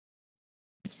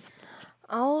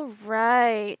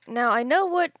Alright, now I know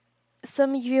what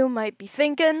some of you might be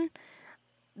thinking.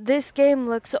 This game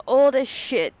looks old as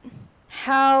shit.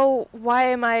 Why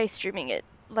am I streaming it?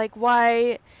 Like,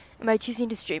 why am I choosing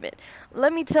to stream it?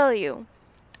 Let me tell you.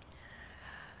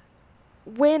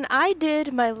 When I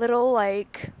did my little,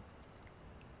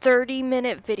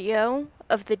 30-minute video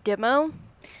of the demo,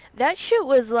 that shit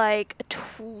was like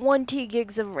 20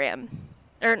 gigs of RAM.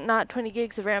 Or not 20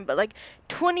 gigs of RAM, but like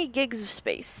 20 gigs of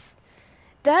space.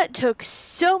 That took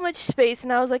so much space,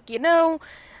 and I was like, if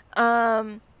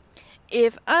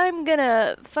I'm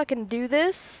gonna fucking do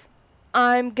this,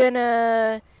 I'm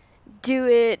gonna do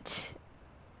it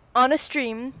on a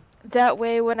stream. That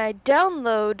way, when I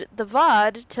download the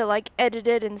VOD to edit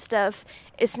it and stuff,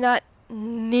 it's not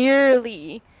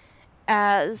nearly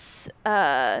as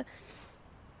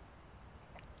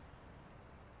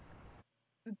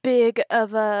big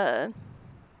of a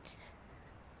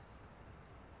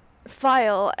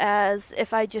file as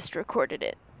if I just recorded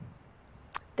it.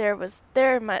 There's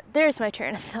my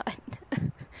train of thought.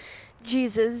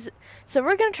 Jesus. So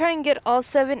we're gonna try and get all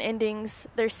 7 endings.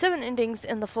 There's 7 endings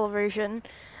in the full version.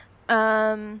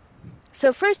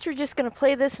 So first we're just gonna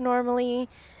play this normally,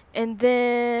 and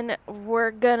then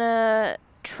we're gonna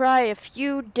try a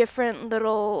few different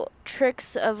little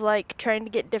tricks of trying to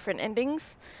get different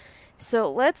endings.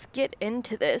 So let's get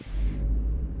into this.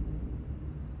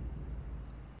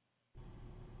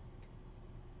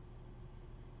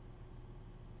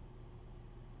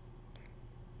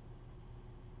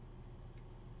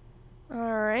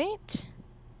 Alright.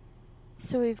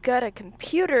 So we've got a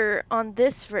computer on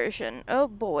this version. Oh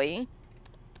boy.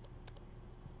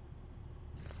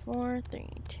 4, 3,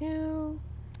 2.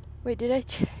 Wait, did I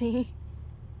just see?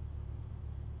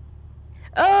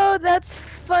 Oh, that's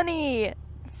funny!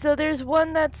 So there's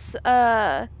one that's,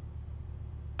 Kyle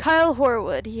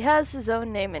Horwood. He has his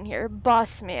own name in here.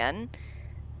 Boss Man.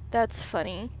 That's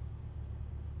funny.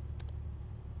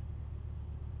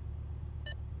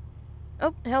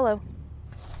 Oh, hello.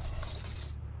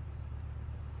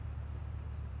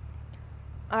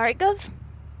 Alright, Gov.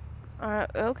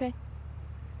 Okay.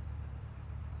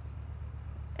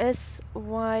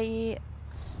 S-Y...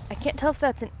 I can't tell if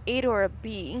that's an 8 or a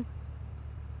B.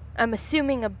 I'm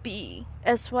assuming a B.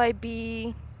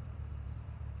 SYB...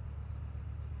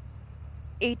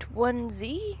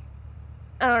 81Z?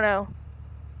 I don't know.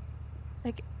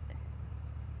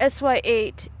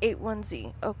 SY8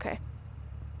 81Z. Okay.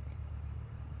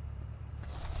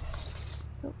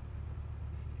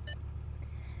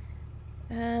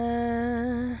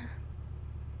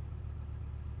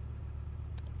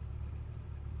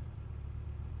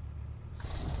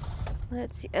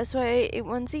 Let's see.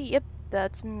 SY81Z. Yep,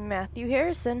 that's Matthew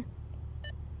Harrison.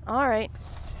 Alright.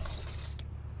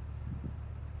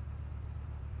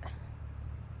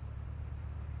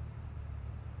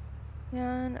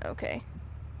 And okay.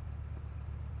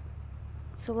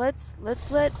 So let's let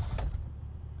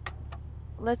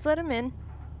him in.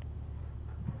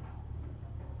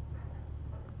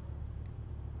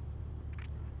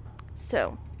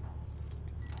 So,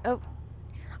 oh,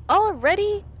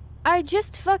 already? I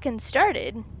just fucking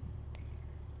started.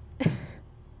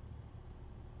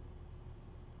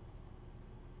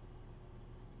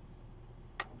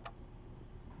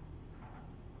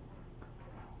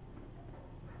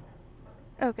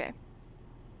 Okay.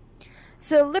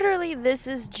 So literally this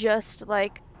is just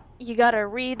you gotta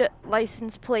read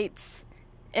license plates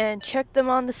and check them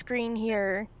on the screen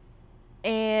here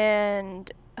and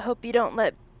hope you don't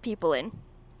let people in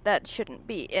that shouldn't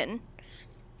be in.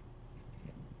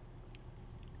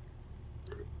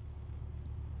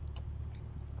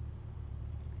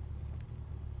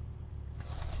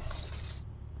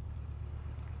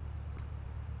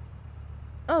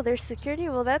 Oh, there's security?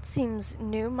 Well, that seems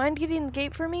new. Mind getting the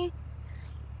gate for me?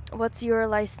 What's your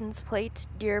license plate,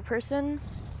 dear person?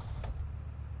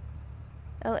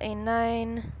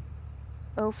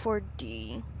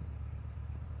 LA904D.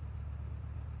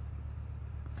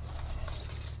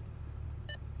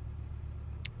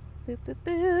 Boo boo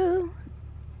boo.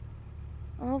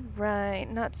 Alright,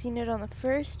 not seeing it on the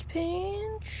first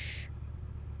page.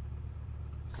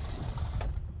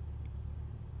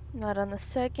 Not on the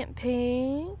second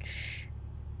page.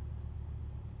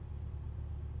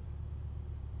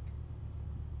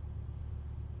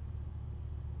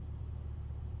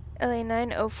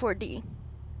 LA904D.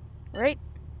 Right?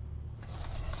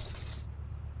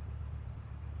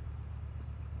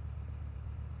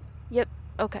 Yep,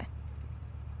 okay.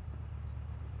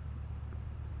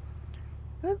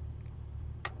 Whoop.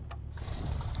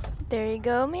 There you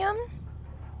go, ma'am.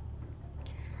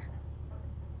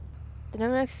 The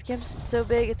Nomex campus is so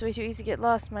big, it's way too easy to get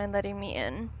lost. Mind letting me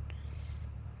in?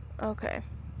 Okay.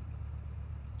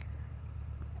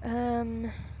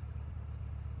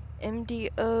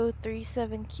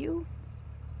 MDO37Q.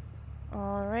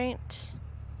 Alright.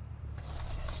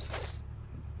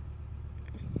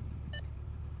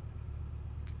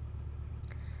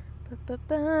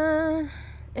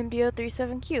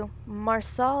 MDO37Q.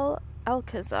 Marcel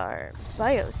Alcazar,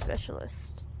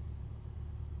 Biospecialist.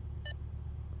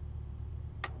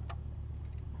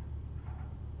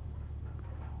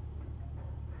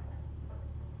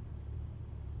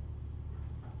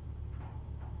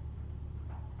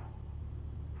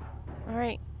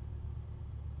 Alright.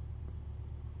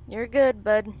 You're good,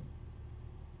 bud.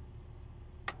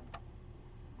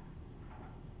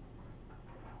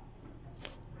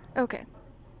 Okay.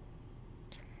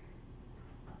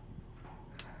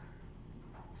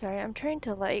 Sorry, I'm trying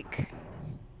to, like,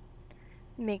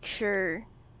 make sure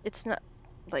it's not,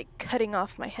 like, cutting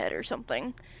off my head or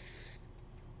something.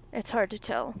 It's hard to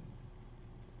tell.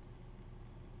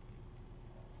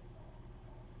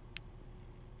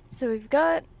 So we've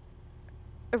got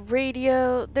a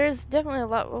radio. There's definitely a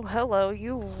lot. Oh, hello.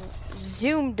 You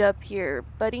zoomed up here,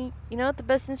 buddy. You know what the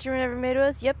best instrument ever made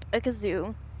was? Yep, a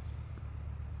kazoo.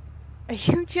 Are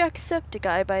you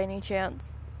Jacksepticeye by any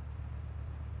chance?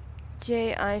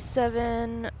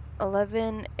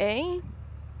 JI711A?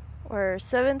 Or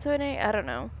 77A? I don't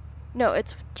know. No,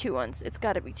 it's 2 ones. It's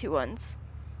gotta be 2 ones.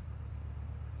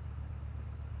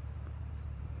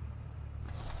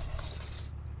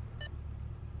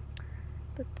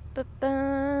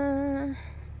 Ba-ba-ba.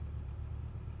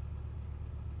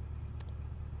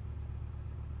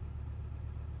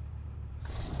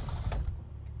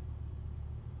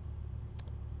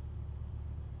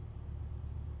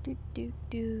 Do do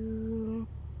do.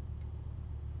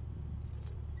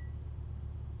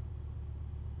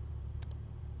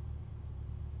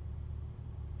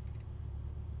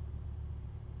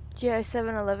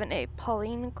 GI711A,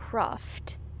 Pauline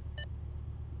Croft.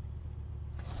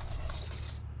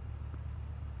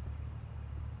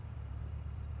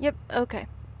 Yep, okay.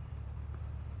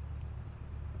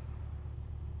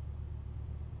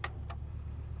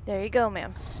 There you go,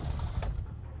 ma'am.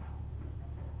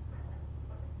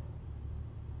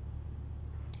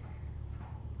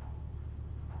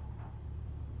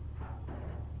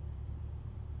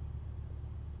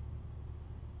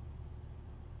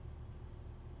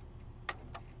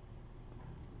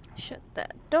 Shut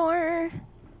that door.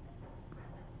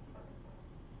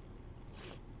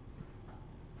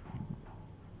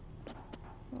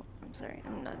 Oh, I'm sorry,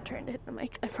 I'm not trying to hit the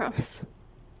mic, I promise.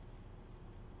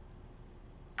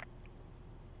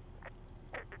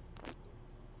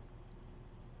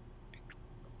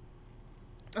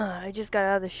 I just got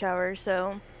out of the shower,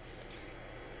 so...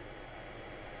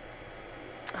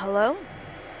 Hello?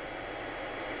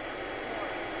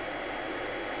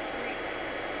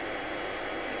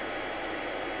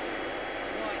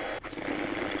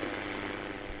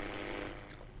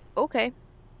 Okay.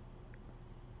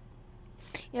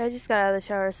 Yeah, I just got out of the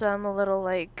shower, so I'm a little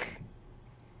like...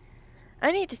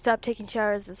 I need to stop taking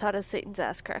showers as hot as Satan's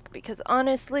ass crack, because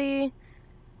honestly,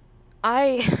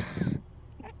 I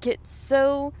get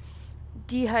so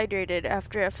dehydrated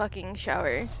after a fucking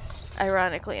shower,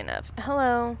 ironically enough.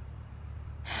 Hello.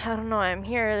 I don't know why I'm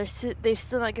here. They've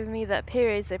still not given me that pay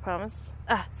raise they promised.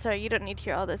 Ah, sorry, you don't need to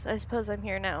hear all this. I suppose I'm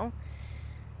here now.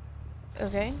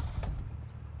 Okay.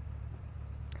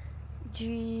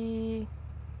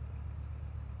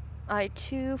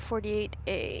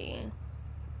 GI248A.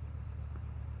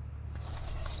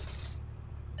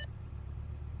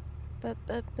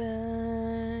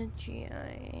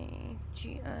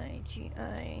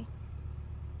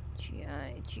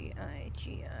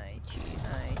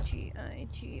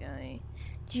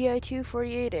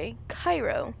 GI248A,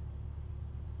 Cairo.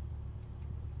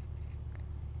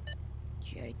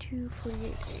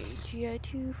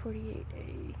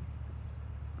 GI248A.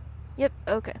 Yep,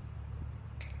 okay.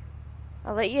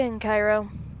 I'll let you in, Cairo.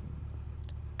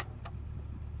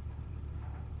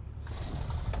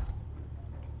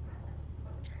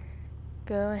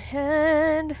 Go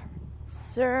ahead,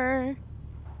 sir.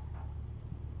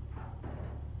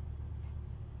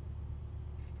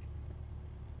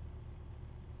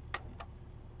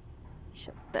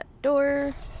 Shut that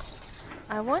door.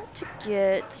 I want to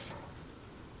get...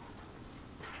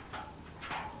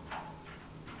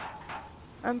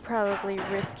 I'm probably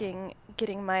risking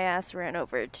getting my ass ran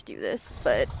over to do this,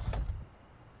 but...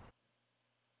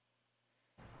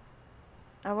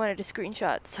 I wanted a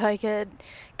screenshot so I could...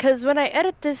 Because when I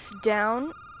edit this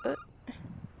down...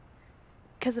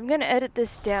 Because I'm going to edit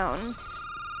this down.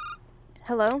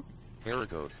 Hello? Error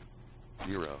code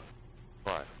 0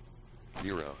 5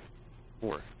 0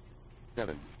 4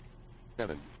 7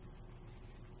 7.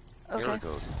 Okay. Error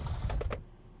code.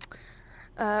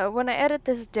 When I edit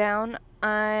this down,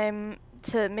 I'm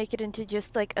to make it into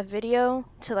just like a video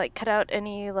to like cut out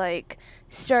any like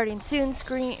starting soon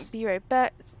screen. Be right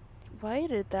back. Why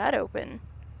did that open?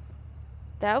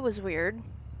 That was weird.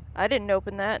 I didn't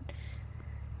open that.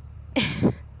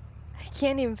 I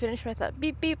can't even finish my thought.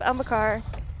 Beep beep, I'm a car.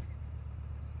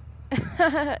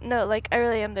 No, like I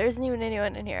really am. There isn't even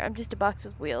anyone in here. I'm just a box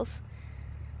with wheels.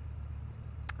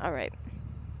 Alright.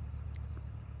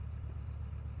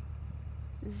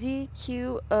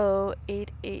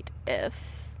 ZQO88F.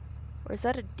 Or is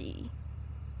that a D?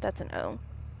 That's an O.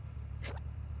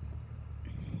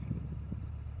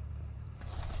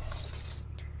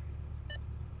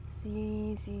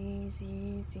 Z, Z,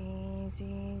 Z, Z,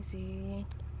 Z, Z.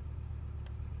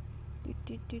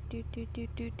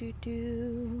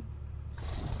 Do.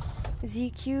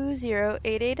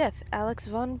 ZQ088F, Alex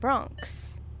Von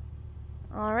Bronx.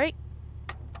 Alright.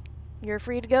 You're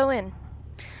free to go in.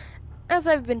 As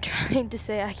I've been trying to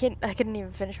say, I couldn't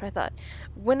even finish my thought.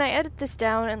 When I edit this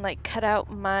down and like cut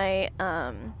out my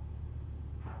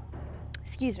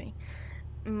excuse me,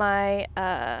 my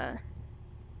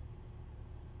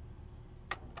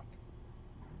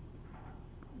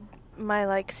my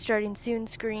like starting soon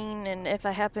screen, and if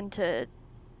I happen to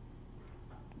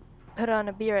put on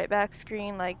a be right back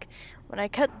screen, like when I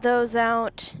cut those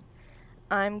out,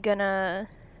 I'm gonna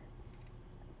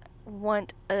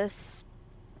want a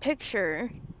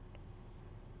picture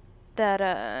that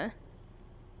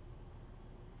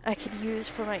I could use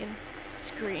for my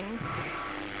screen.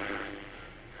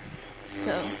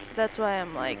 So that's why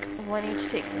I'm like wanting to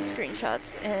take some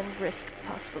screenshots and risk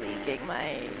possibly getting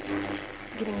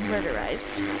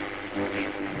murderized.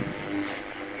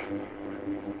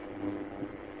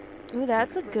 Ooh,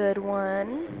 that's a good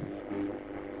one.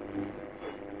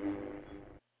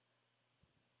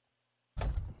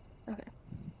 Okay.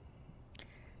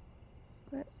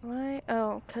 What? Why?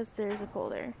 Oh, 'cause there's a pole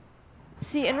there.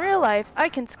 See, in real life, I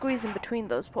can squeeze in between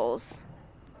those poles.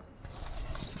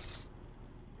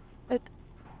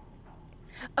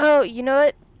 Oh, you know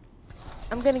what?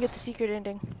 I'm gonna get the secret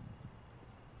ending.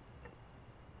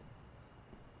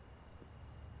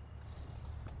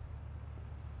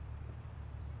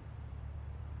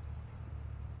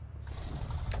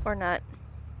 Or not.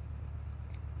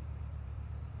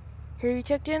 Here, you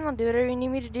checked in, I'll do whatever you need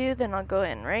me to do, then I'll go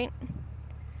in, right?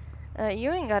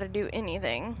 You ain't gotta do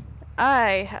anything.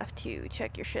 I have to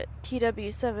check your shit.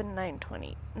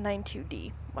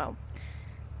 TW7992D. Wow.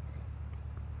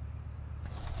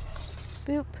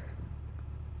 Boop.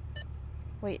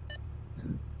 Wait.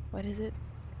 What is it?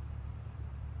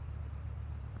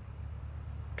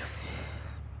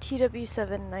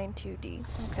 TW792D.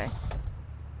 Okay.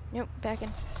 Nope, back in.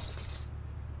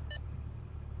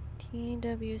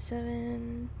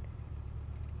 TW7.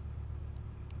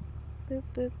 Boop,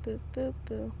 boop, boop, boop,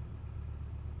 boop.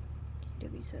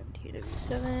 TW7,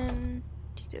 TW7,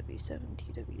 TW7,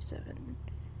 TW7.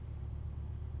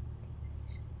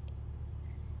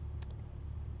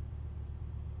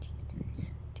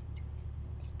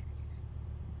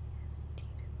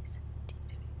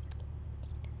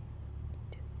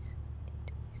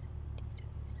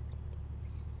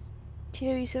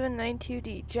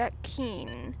 TW792D, Jack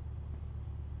Keen.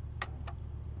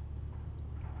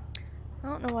 I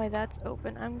don't know why that's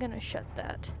open. I'm gonna shut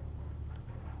that.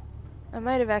 I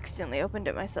might have accidentally opened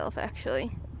it myself, actually.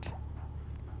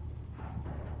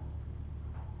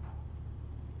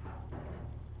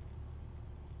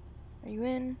 Are you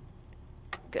in?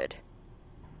 Good.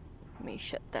 Let me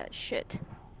shut that shit.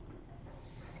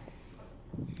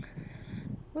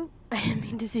 Oop, I didn't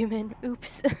mean to zoom in.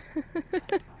 Oops.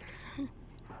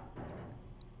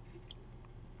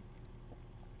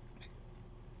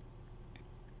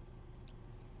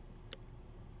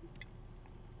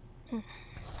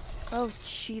 Oh,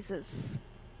 Jesus.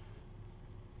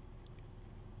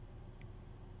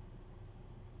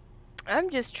 I'm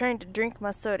just trying to drink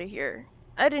my soda here.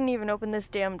 I didn't even open this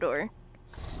damn door.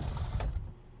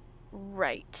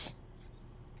 Right.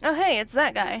 Oh, hey, it's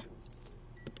that guy.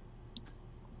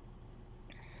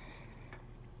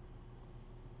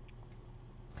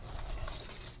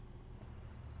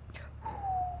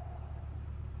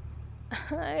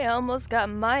 I almost got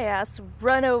my ass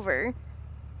run over.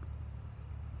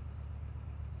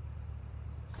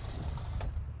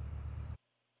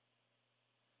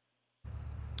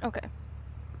 Okay.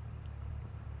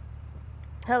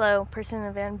 Hello, person in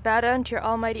the van. Bow down to your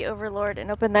almighty overlord and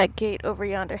open that gate over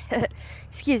yonder.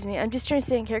 Excuse me, I'm just trying to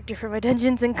stay in character for my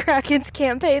Dungeons and Krakens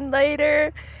campaign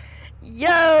later.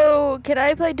 Yo, can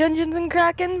I play Dungeons and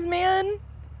Krakens, man?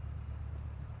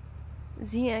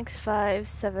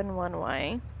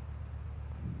 ZX571Y.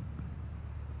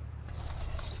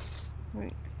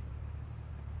 Wait.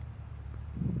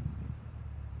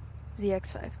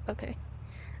 ZX5, okay.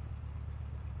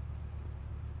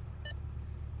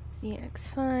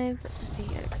 ZX5,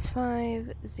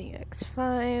 ZX5,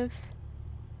 ZX5,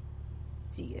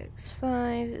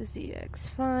 ZX5,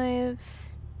 ZX5,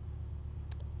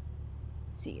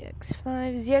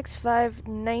 ZX5, ZX5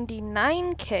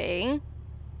 99K.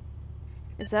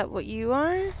 Is that what you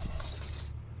are?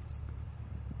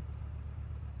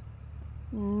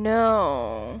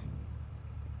 No.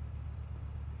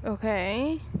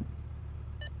 Okay.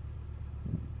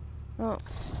 Oh.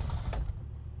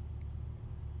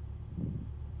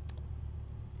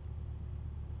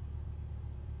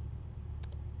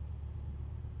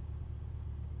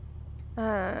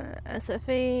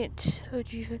 SF8,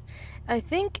 OG. I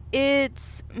think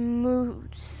it's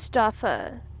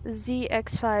Mustafa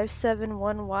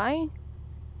ZX571Y.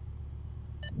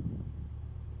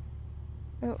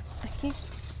 Oh,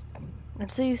 I'm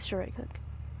so used to right click.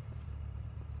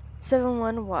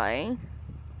 71Y.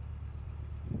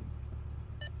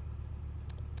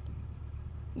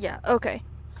 Yeah, okay.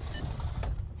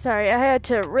 Sorry, I had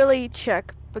to really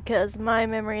check because my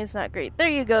memory is not great. There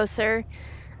you go, sir.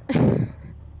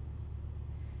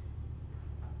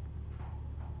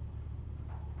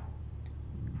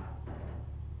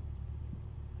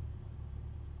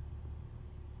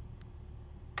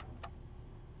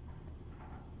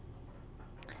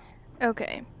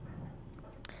 Okay.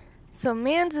 So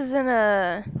Mans is in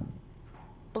a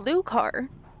blue car.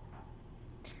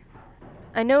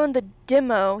 I know in the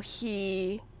demo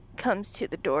he comes to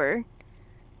the door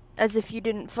as if you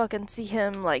didn't fucking see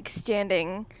him like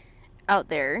standing out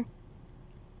there.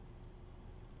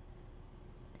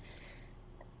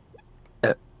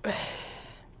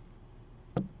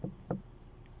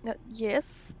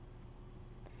 Yes.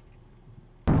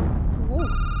 Ooh.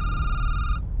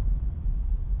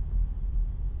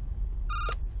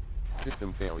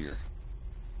 System failure.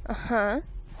 Uh-huh.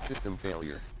 System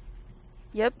failure.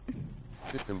 Yep.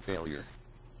 System failure.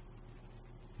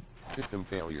 System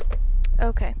failure.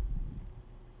 Okay.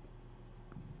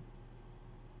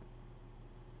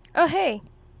 Oh, hey.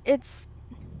 It's...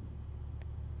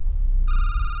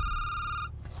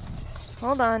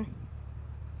 Hold on.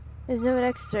 There's no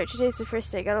exit start. Today's the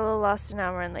first day. Got a little lost an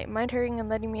hour and late. Mind hurrying and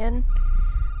letting me in?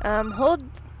 Hold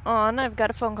on. I've got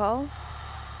a phone call.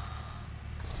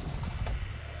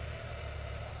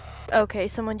 Okay,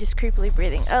 someone just creepily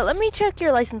breathing. Let me check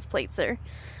your license plate, sir.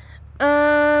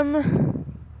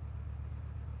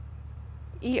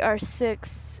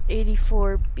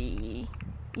 ER684B.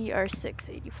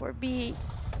 ER684B.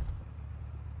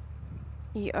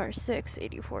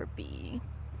 ER684B.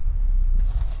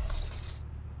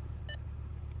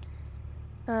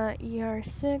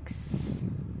 ER6.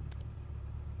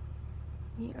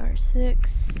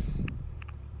 ER6.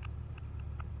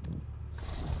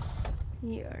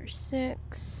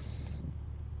 ER6.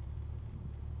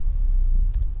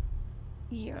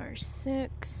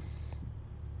 ER6.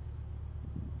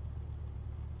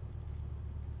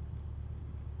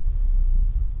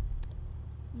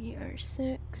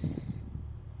 ER6.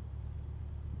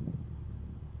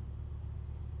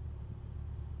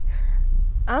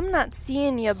 I'm not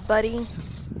seeing you, buddy.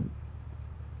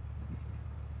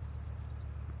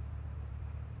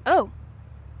 Oh.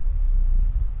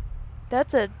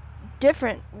 That's a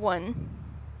different one.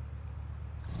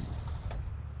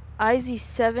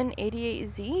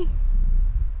 IZ788Z?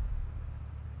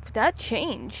 That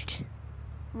changed.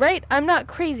 Right? I'm not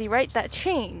crazy, right? That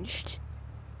changed.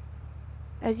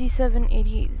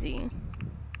 IZ788Z.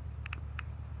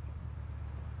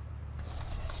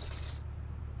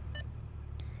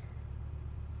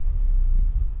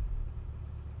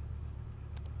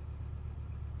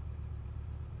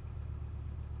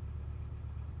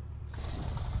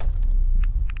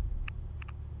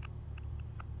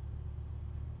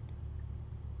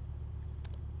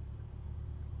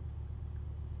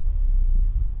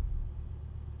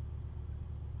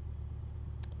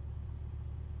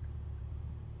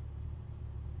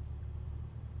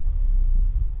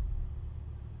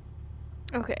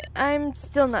 Okay, I'm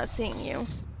still not seeing you.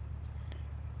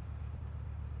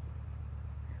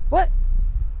 What?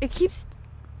 It keeps...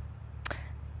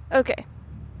 Okay.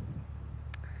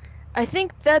 I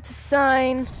think that's a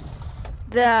sign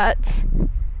that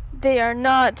They are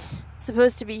not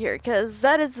supposed to be here, because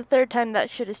that is the third time that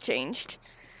shit has changed.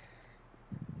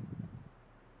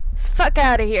 Fuck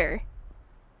out of here,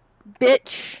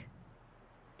 bitch.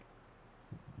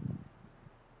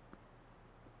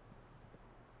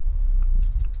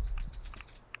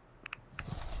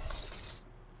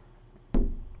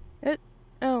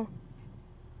 Oh.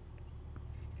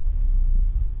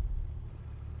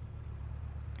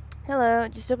 Hello,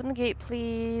 just open the gate,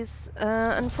 please.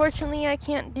 Unfortunately, I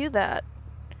can't do that.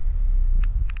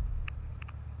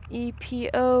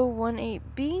 EPO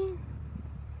 18B.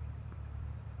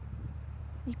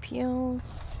 EPO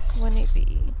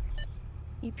 18B.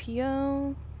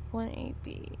 EPO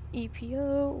 18B.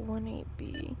 EPO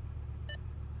 18B.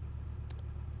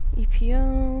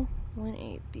 EPO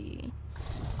 18B.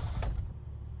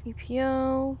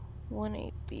 EPO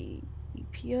 18B.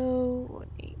 EPO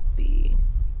 18B.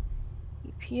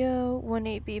 EPO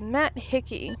 18B. Matt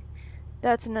Hickey.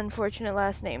 That's an unfortunate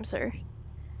last name, sir.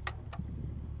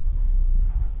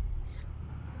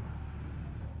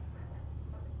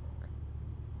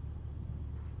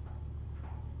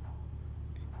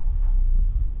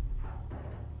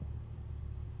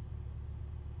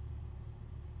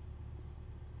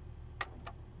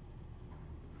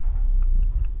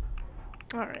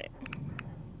 Alright.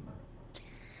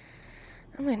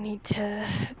 I'm gonna need to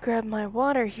grab my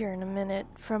water here in a minute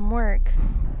from work.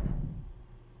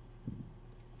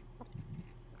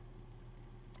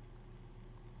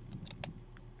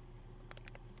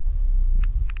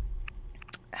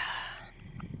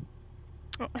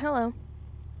 Oh, hello.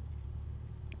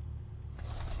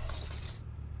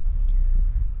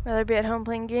 Rather be at home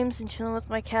playing games and chilling with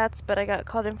my cats, but I got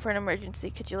called in for an emergency.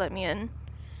 Could you let me in?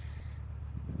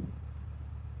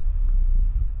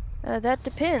 That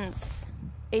depends.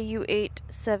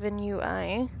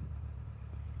 AU87UI.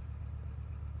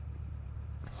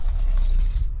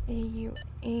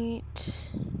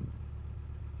 AU8.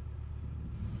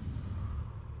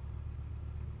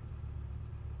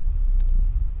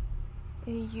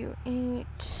 AU8.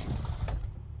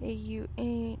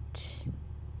 AU8.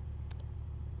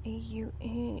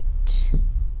 AU8.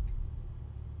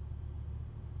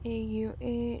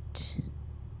 AU8.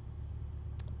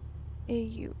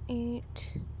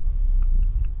 AU8.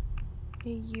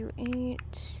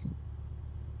 AU8.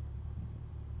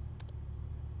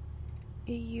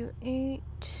 AU8.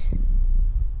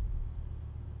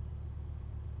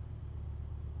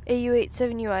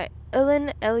 AU87UI.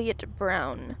 Ellen Elliott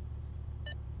Brown.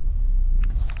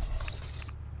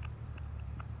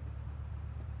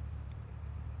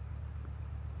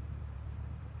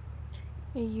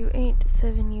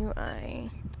 AU87UI.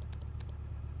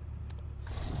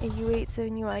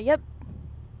 AU87UI. Yep.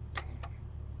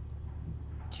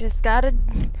 Just I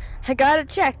gotta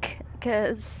check,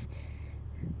 cause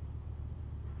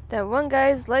that one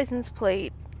guy's license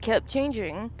plate kept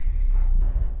changing.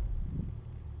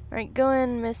 Right, go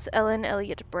in, Miss Ellen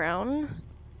Elliott Brown.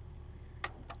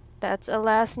 That's a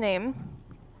last name.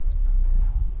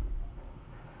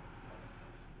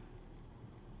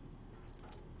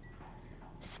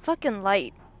 This fucking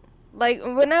light. Like,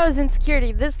 when I was in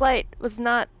security, this light was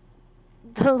not...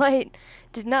 The light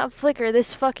did not flicker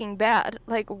this fucking bad.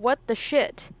 Like, what the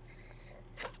shit?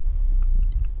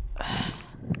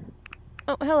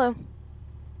 Oh, hello.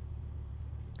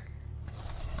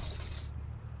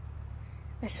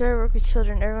 I swear I work with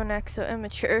children. Everyone acts so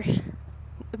immature.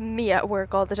 Me at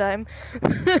work all the time.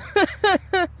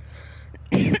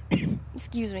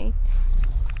 Excuse me.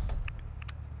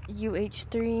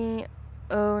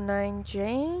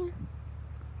 UH309J.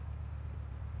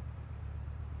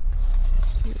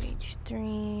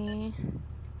 UH3.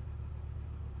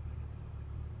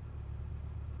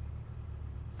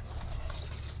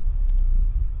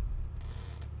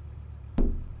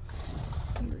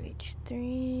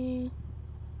 UH3.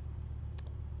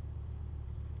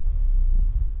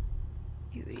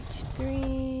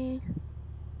 UH3.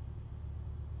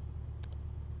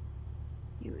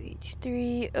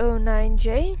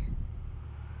 UH309J.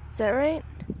 Is that right?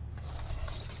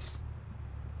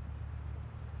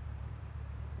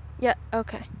 Yeah,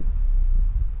 okay.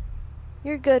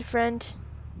 You're good, friend.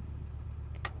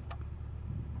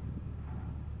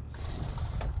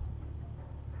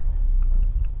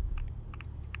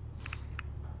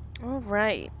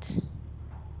 Alright.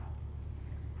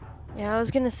 Yeah, I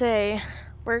was gonna say,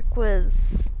 work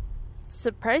was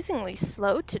surprisingly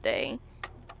slow today.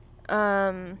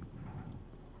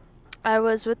 I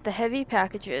was with the heavy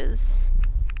packages,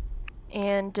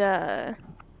 and,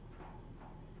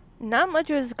 not much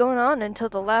was going on until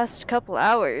the last couple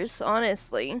hours,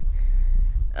 honestly.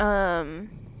 Oh,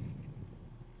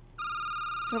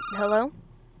 hello?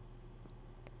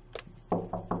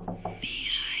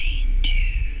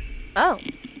 Oh.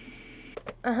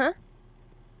 Uh-huh.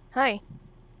 Hi.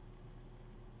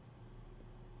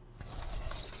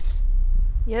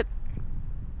 Yep.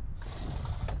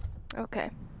 Okay.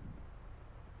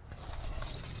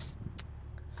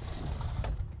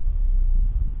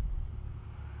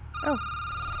 Oh.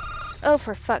 Oh,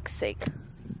 for fuck's sake.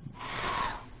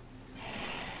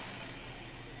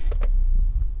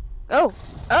 Oh.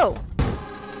 Oh.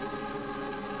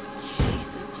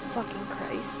 Jesus fucking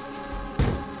Christ.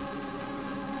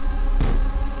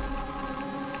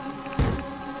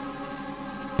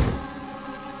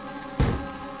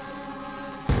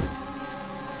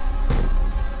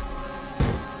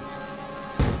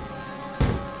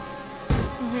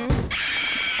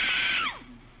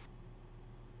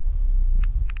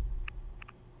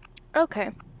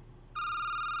 Okay.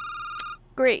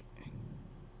 Great.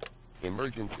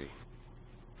 Emergency.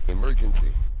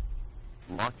 Emergency.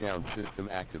 Lockdown system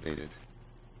activated.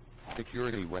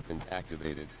 Security weapons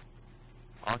activated.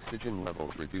 Oxygen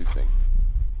levels reducing.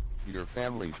 Your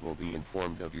families will be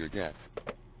informed of your death.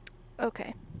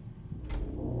 Okay.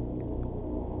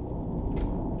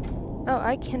 Oh,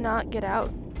 I cannot get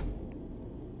out.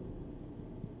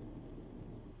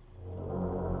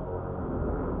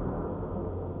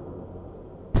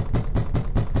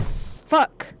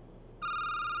 Fuck.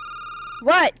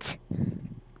 What?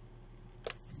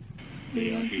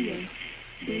 They are here.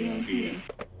 They are here.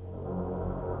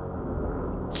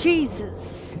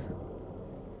 Jesus.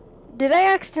 Did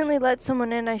I accidentally let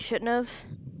someone in I shouldn't have?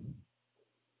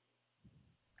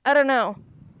 I don't know.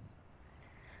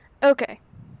 Okay.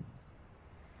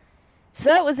 So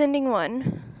that was ending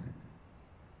 1.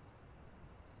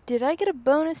 Did I get a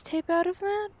bonus tape out of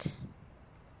that?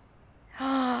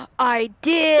 I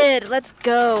did! Let's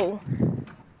go!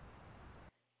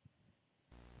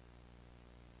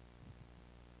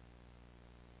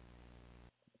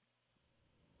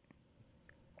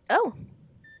 Oh!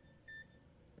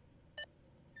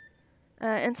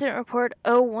 Incident report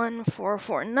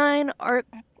 01449,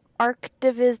 Arc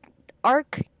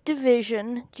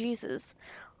Division, Jesus.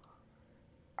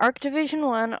 Arc Division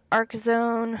 1, Arc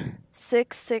Zone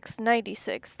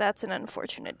 6696. That's an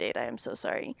unfortunate date, I am so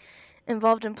sorry.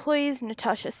 Involved employees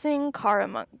Natasha Singh, Cara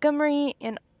Montgomery,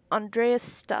 and Andreas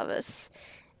Stavas.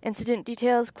 Incident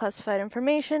details, classified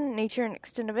information, nature and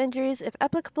extent of injuries, if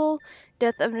applicable.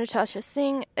 Death of Natasha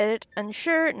Singh. Edit,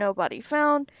 unsure, no body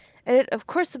found. Edit, of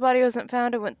course the body wasn't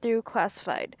found and went through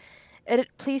classified. Edit,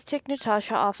 please take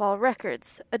Natasha off all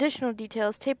records. Additional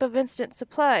details, tape of incident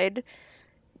supplied.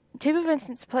 Tape of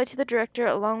incident supplied to the director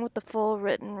along with the full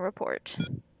written report.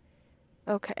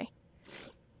 Okay.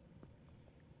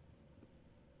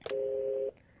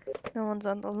 No one's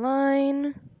on the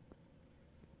line.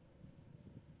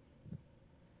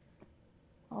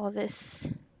 All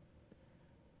this.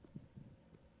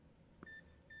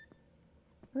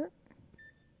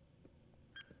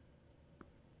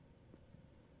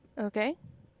 Okay.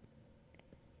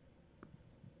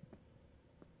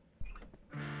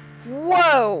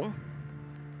 Whoa!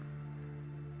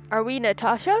 Are we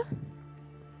Natasha?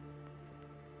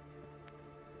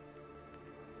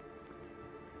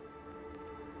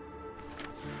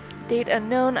 Date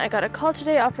unknown. I got a call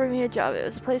today offering me a job. It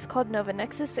was a place called Nova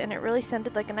Nexus, and it really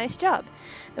sounded like a nice job.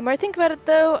 The more I think about it,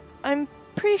 though, I'm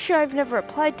pretty sure I've never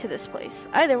applied to this place.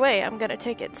 Either way, I'm gonna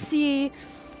take it. See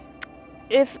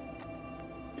if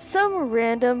some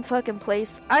random fucking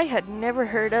place I had never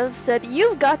heard of said,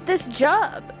 "You've got this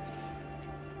job."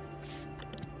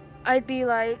 I'd be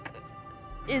like,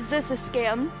 is this a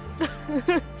scam?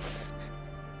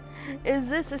 Is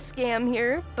this a scam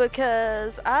here?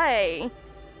 Because I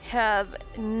have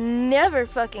never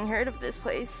fucking heard of this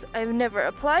place. I've never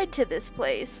applied to this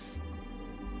place.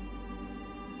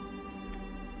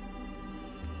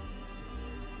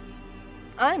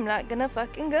 I'm not gonna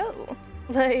fucking go.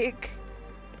 Like,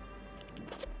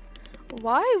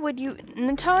 why would you...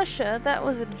 Natasha, that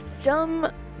was a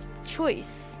dumb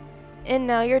choice. And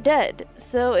now you're dead.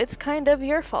 So it's kind of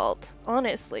your fault,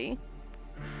 honestly.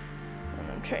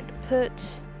 And I'm trying to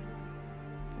put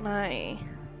my...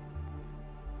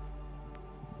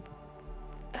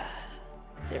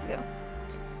 there we go.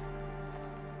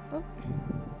 Oh.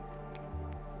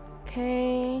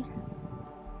 Okay.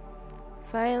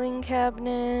 Filing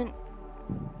cabinet.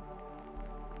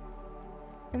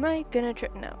 Am I gonna try?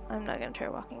 No, I'm not gonna try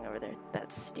walking over there.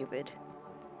 That's stupid.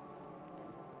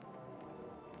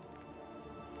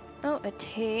 Oh, a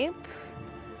tape.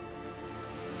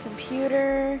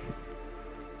 Computer.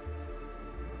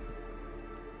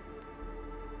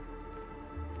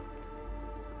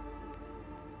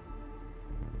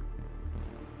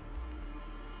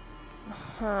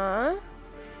 Huh?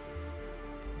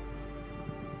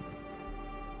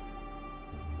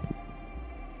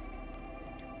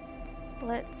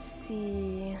 let's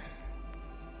see.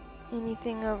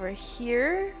 Anything over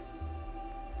here?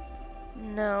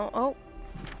 No. Oh.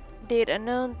 Date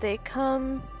unknown. They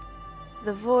come.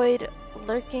 The void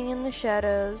lurking in the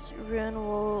shadows. Ruin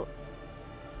will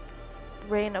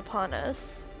rain upon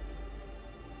us.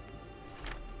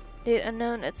 Date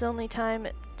unknown. It's only time.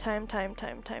 Time.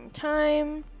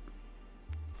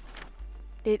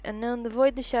 Date unknown. The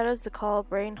void, the shadows, the call,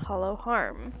 brain, hollow,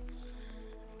 harm.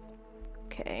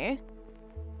 Okay.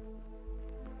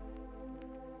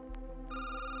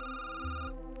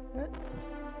 What?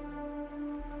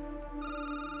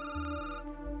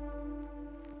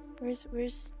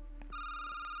 Where's...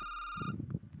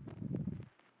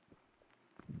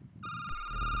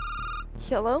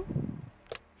 Hello?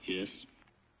 Yes.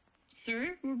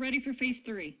 Sir, we're ready for phase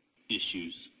 3.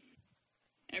 Issues.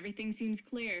 Everything seems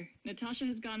clear. Natasha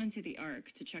has gone into the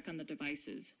Ark to check on the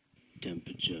devices.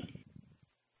 Temperature.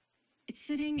 It's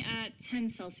sitting at 10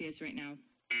 Celsius right now.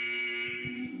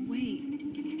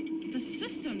 Wait, the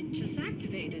system just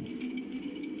activated.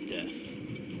 Death.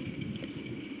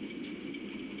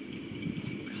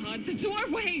 Oh God, the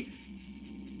doorway!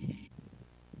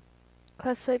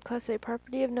 Classified Class A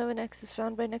property of Nova Nexus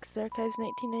found by Nexus Archives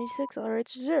 1996. All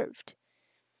rights reserved.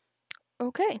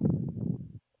 Okay.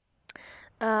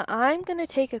 I'm gonna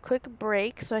take a quick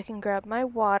break so I can grab my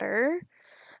water.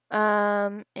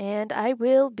 And I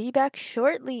will be back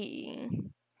shortly.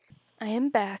 I am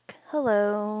back.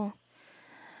 Hello.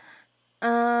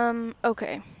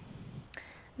 Okay.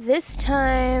 This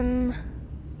time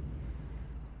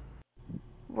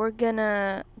we're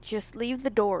gonna just leave the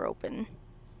door open.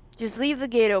 Just leave the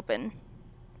gate open.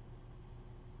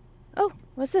 Oh,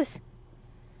 what's this?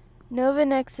 Nova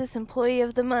Nexus Employee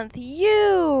of the Month.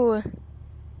 You!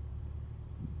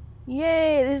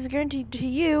 Yay, this is guaranteed to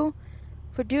you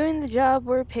for doing the job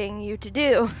we're paying you to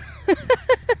do.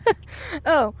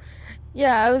 Oh,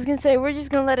 yeah, I was gonna say, we're just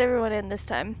gonna let everyone in this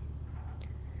time.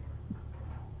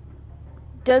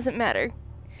 Doesn't matter.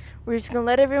 We're just gonna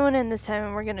let everyone in this time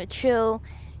and we're gonna chill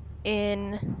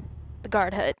in the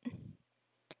guard hut.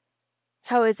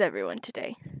 How is everyone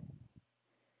today?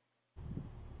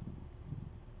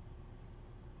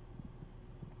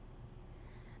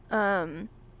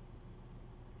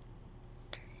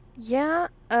 Yeah,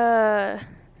 I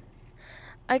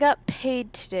got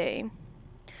paid today.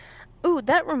 Ooh,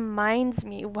 that reminds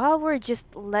me, while we're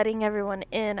just letting everyone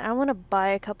in, I want to buy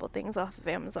a couple things off of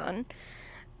Amazon.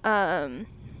 I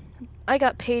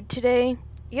got paid today.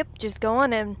 Yep, just go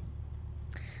on in.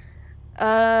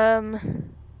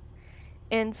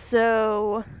 And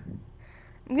so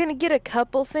I'm gonna get a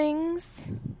couple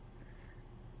things.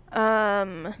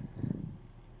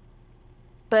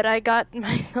 But I got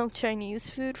myself Chinese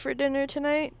food for dinner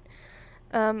tonight.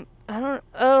 Oh,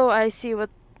 I see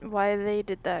why they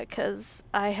did that, 'cause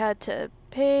I had to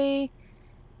pay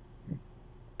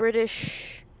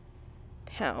British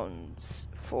pounds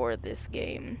for this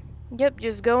game. Yep,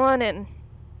 just go on in.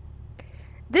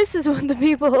 This is what the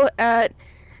people at,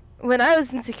 when I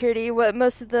was in security, what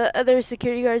most of the other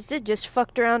security guards did, just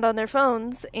fucked around on their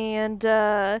phones and,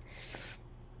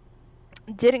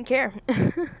 didn't care.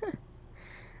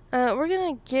 We're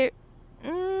gonna get,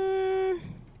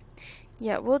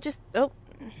 yeah, we'll just, oh.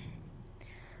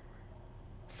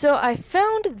 So I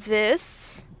found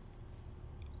this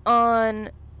on,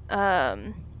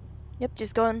 yep,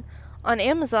 just going on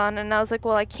Amazon, and I was like,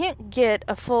 well, I can't get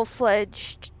a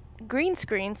full-fledged green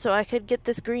screen, so I could get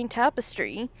this green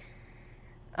tapestry.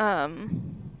 And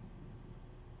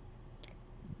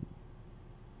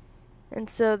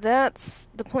so that's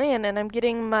the plan, and I'm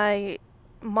getting my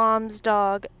mom's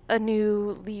dog a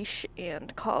new leash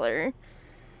and collar.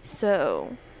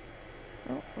 So,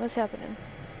 oh, what's happening?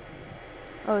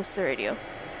 Oh, it's the radio.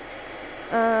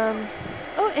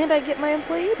 Oh, and I get my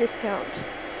employee discount.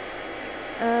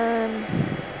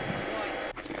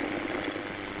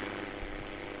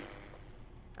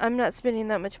 I'm not spending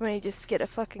that much money just to get a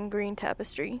fucking green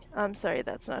tapestry. I'm sorry,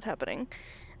 that's not happening.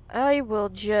 I will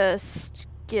just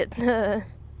get the...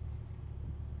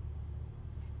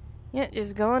 Yeah,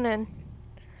 just going in.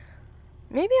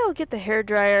 Maybe I'll get the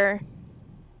hairdryer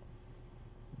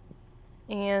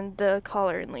and the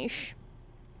collar and leash.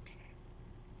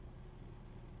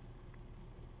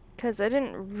 Because I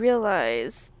didn't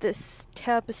realize this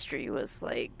tapestry was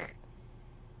like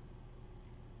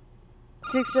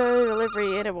 $6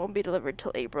 delivery and it won't be delivered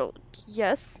till April.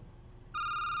 Yes?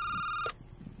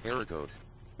 Error code.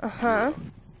 Uh-huh.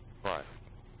 5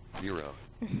 0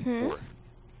 Mm-hmm. 4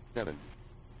 7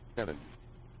 7.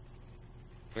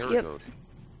 Error Yep. code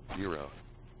 0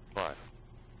 5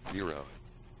 0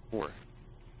 4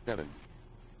 7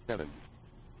 7.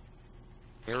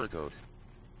 Error code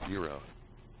 0.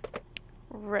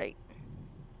 Right.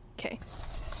 Okay.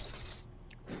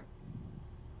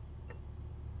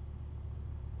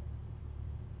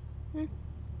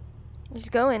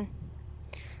 Just go in.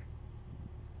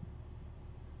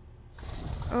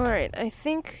 Alright, I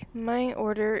think my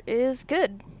order is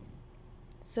good.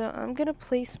 So I'm gonna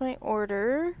place my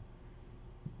order.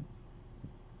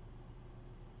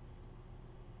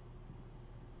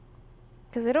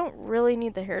 Because I don't really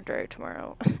need the hairdryer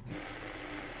tomorrow.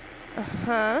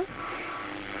 Uh-huh.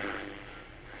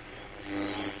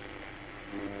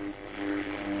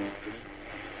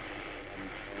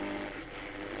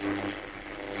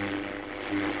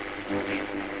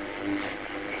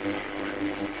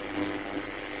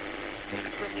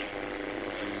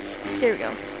 There we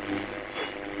go.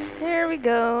 There we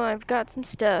go. I've got some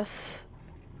stuff.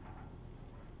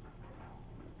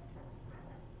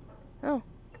 Oh.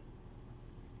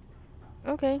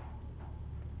 Okay.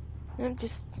 I'm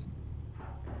just...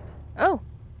 Oh.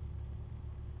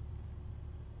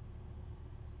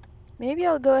 Maybe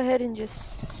I'll go ahead and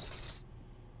just...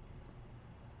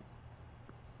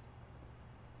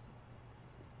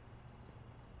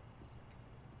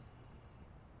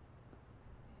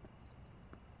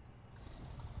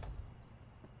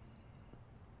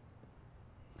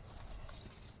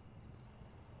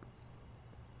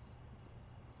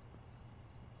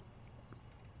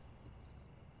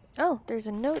 Oh, there's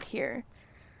a note here.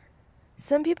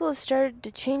 Some people have started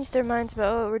to change their minds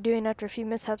about what we're doing after a few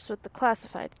mishaps with the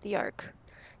Classified, the Ark.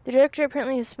 The director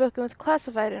apparently has spoken with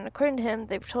Classified, and according to him,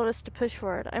 they've told us to push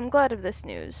forward. I'm glad of this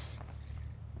news.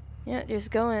 Yeah, just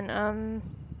going. I'm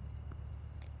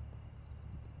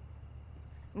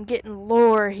getting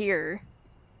lore here.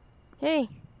 Hey,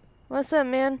 what's up,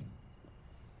 man?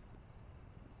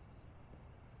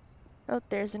 Oh,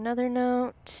 there's another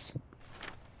note.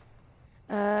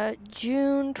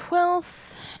 June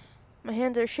 12th. My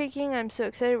hands are shaking. I'm so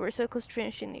excited. We're so close to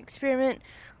finishing the experiment.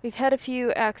 We've had a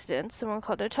few accidents. Someone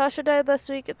called Natasha died last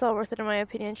week. It's all worth it in my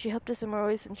opinion. She helped us in more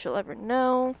ways than she'll ever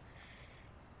know.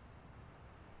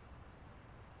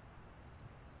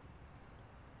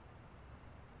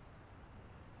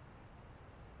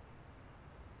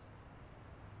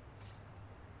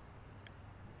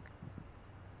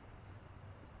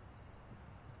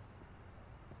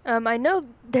 I know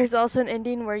there's also an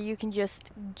ending where you can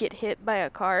just get hit by a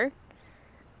car.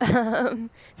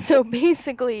 So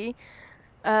basically,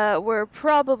 we're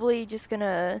probably just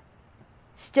gonna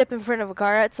step in front of a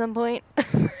car at some point.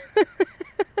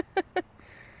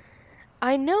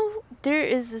 I know there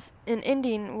is an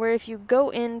ending where if you go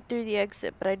in through the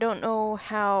exit, but I don't know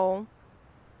how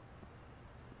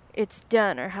it's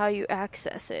done or how you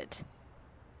access it.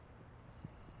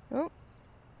 Oh.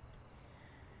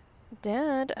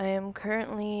 Dad, I am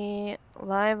currently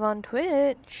live on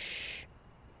Twitch.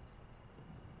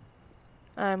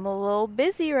 I'm a little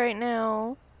busy right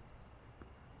now.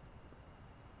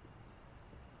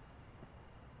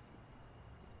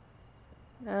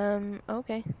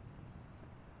 Okay.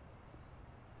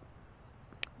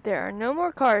 There are no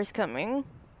more cars coming.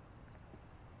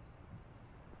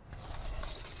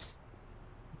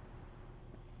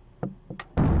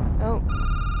 Oh.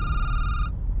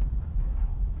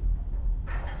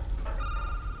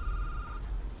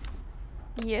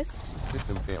 Yes.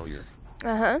 System failure.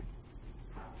 Uh-huh.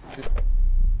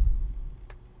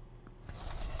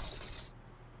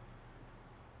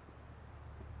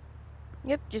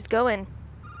 Yep, just go in.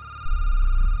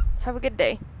 Have a good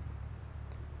day.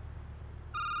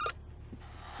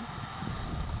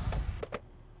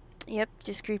 Yep,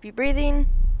 just creepy breathing.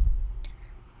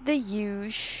 The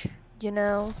huge, you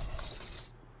know.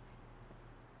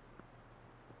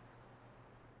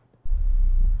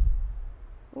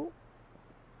 Ooh.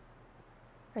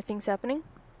 Are things happening?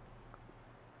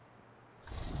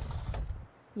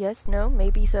 Yes, no,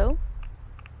 maybe so.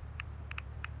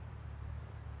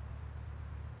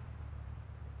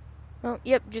 Oh,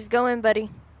 yep, just go in, buddy.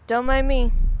 Don't mind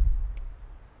me.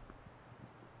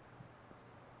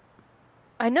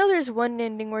 I know there's one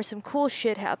ending where some cool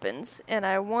shit happens, and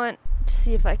I want to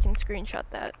see if I can screenshot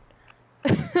that.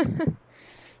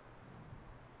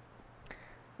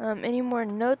 Any more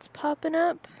notes popping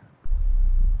up?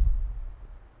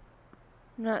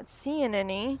 I'm not seeing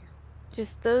any.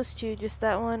 Just those two, just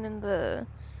that one and the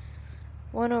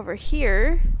one over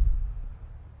here.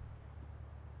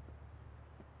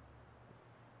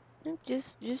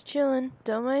 Just chilling.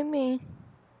 Don't mind me.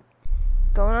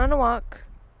 Going on a walk.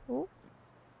 Ooh.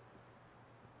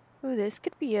 Ooh, this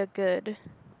could be a good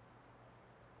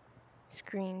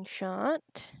screenshot.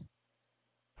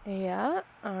 Yeah,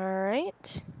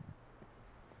 alright.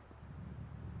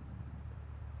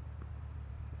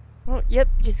 Oh, yep,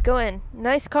 just go in.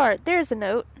 Nice car. There's a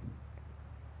note.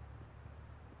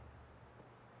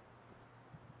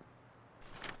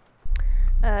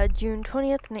 June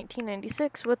 20th,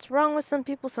 1996. What's wrong with some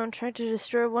people? Someone tried to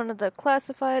destroy one of the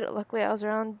classified. Luckily, I was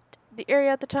around the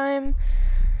area at the time.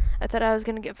 I thought I was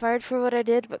going to get fired for what I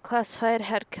did, but classified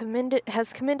has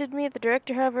commended me. The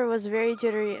director, however, was very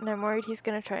jittery, and I'm worried he's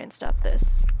going to try and stop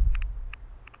this.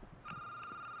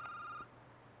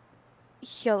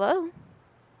 Hello?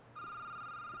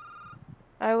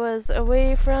 I was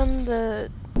away from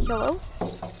the... Hello?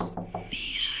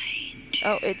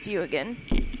 Oh, it's you again.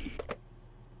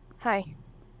 Hi.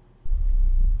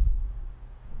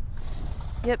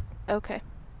 Yep, okay.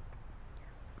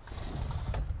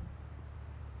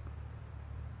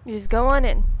 Just go on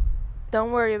in.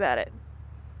 Don't worry about it.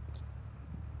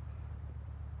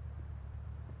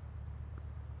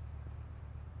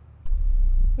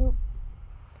 Oop.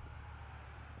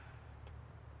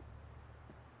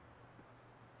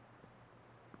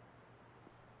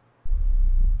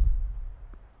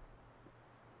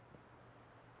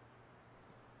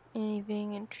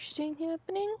 Anything interesting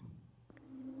happening?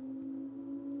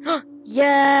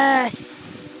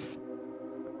 Yes!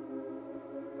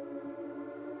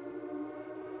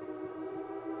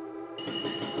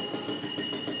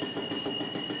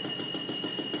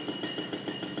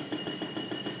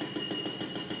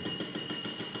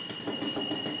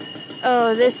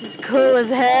 Oh, this is cool as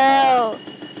hell!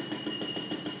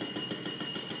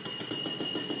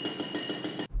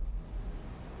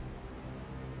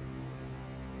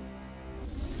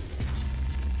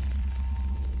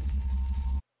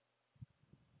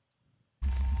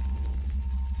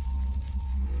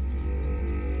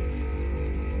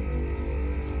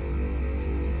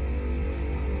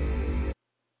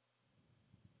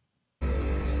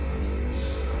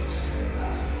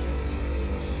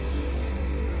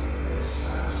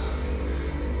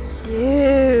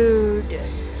 Dude.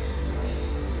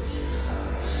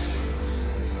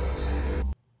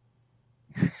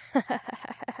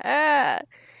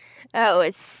 That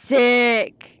was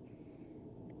sick.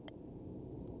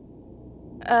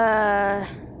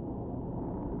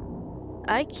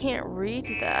 I can't read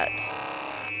that.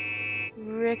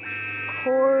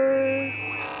 Record.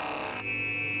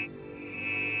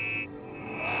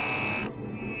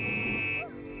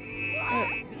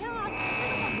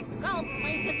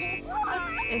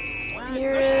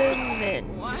 Experiment.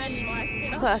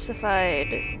 Classified.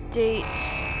 Date.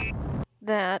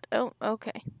 That. Oh,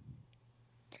 okay.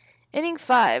 Inning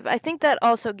 5. I think that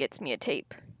also gets me a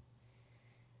tape.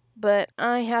 But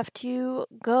I have to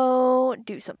go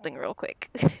do something real quick.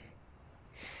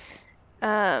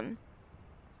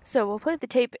 So we'll play the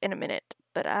tape in a minute,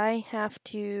 but I have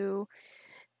to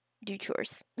do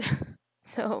chores.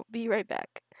 So be right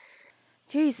back.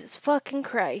 Jesus fucking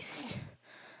Christ.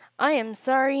 I am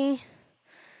sorry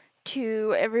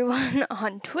to everyone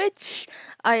on Twitch.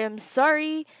 I am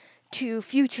sorry to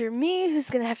future me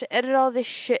who's gonna have to edit all this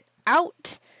shit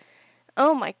out.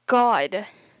 Oh my god.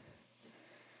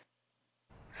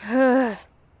 That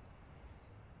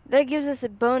gives us a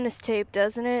bonus tape,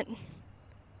 doesn't it?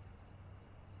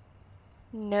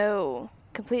 No.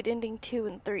 Complete ending 2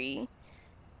 and 3.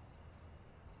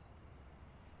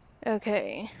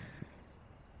 Okay.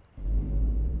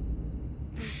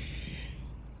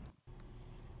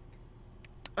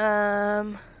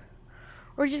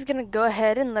 We're just gonna go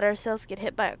ahead and let ourselves get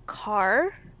hit by a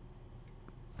car.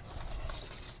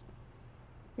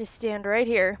 Just stand right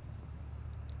here.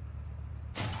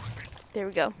 There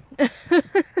we go. That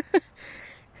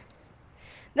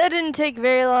didn't take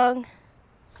very long.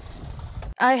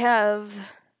 I have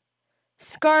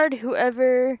scarred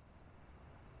whoever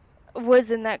was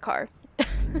in that car.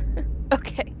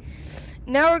 Okay.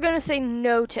 Now we're gonna say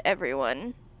no to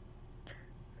everyone.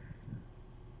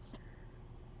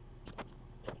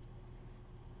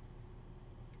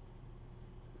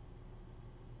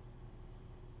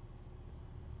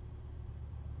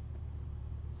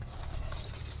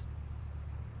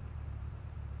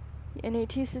 The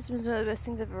NAT system is one of the best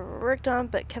things I've ever worked on,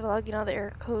 but cataloging all the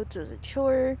error codes was a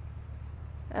chore.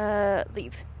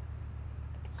 Leave.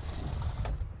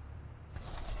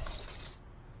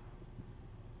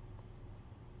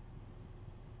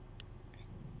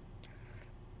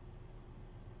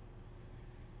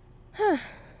 Huh.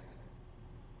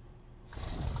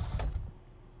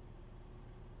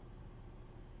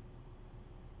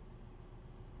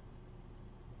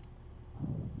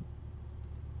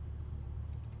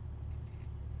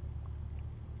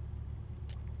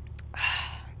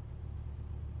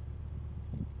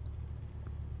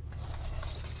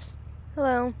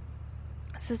 Hello.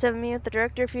 supposed to have a meeting with the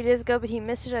director a few days ago, but he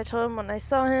missed it. I told him when I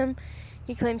saw him.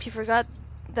 He claimed he forgot.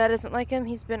 That isn't like him.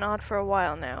 He's been odd for a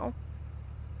while now.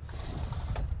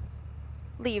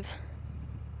 Leave.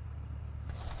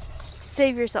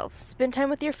 Save yourself. Spend time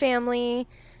with your family.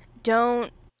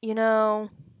 Don't,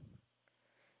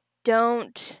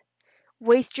 don't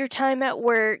waste your time at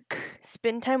work.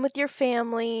 Spend time with your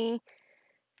family.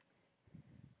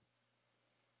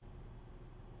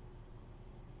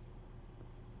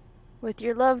 With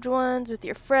your loved ones, with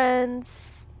your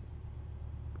friends.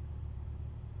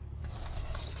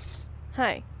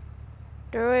 Hi.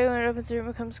 Doorway when it opens the room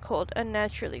becomes cold.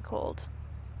 Unnaturally cold.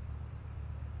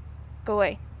 Go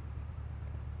away.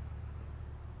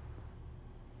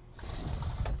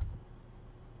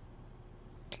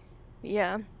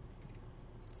 Yeah.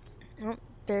 Oh,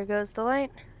 there goes the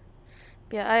light.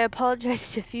 Yeah, I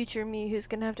apologize to future me who's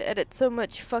gonna have to edit so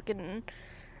much fucking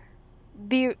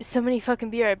so many fucking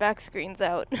Be Right Back screens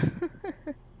out.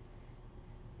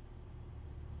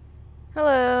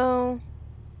 Hello.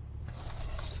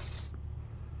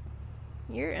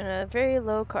 You're in a very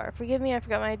low car. Forgive me, I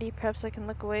forgot my ID. Perhaps I can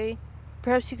look away.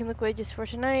 Perhaps you can look away just for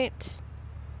tonight.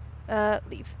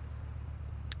 Leave.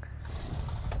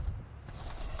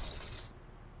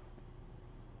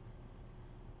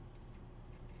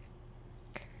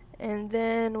 And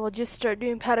then we'll just start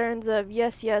doing patterns of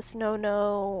yes, yes, no,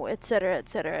 no, etc.,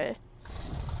 etc.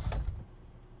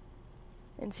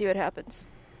 And see what happens.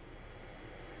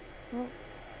 Oh,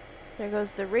 there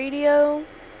goes the radio.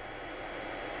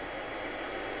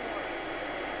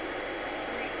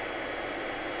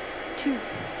 2,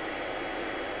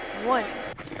 1.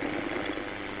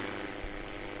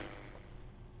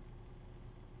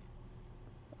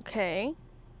 Okay.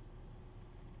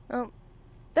 Oh,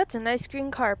 that's a nice green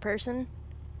car, person.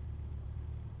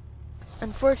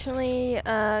 Unfortunately,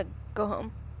 go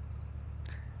home.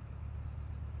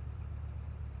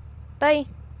 Bye.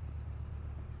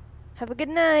 Have a good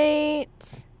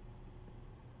night.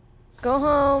 Go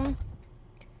home.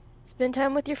 Spend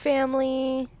time with your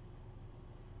family.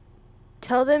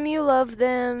 Tell them you love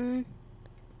them.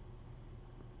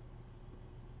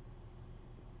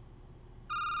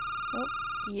 Oh,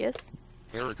 yes.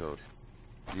 Error code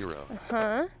 0.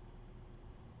 Uh-huh.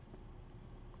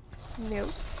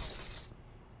 Notes.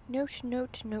 Note,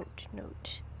 note, note,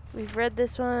 note. We've read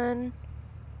this one.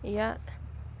 Yeah.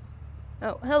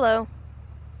 Oh, hello.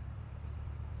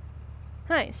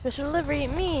 Hi, special delivery.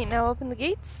 Me. Now open the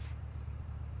gates.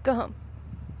 Go home.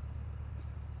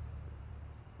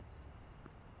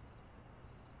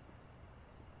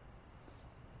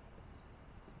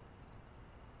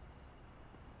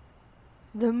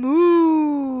 The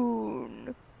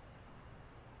moon.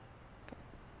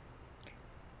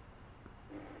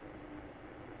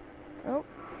 Oh.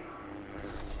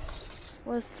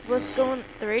 What's going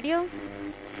the radio?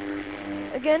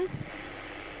 Again?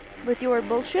 With your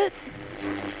bullshit?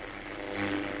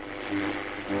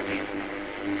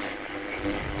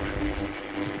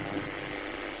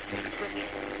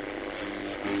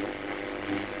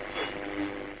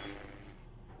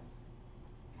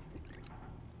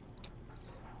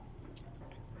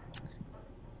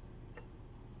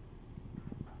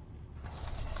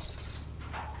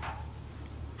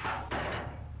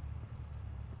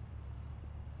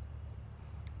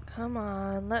 Come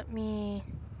on, let me...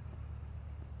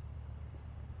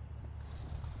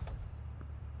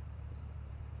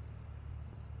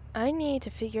 I need to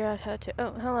figure out how to...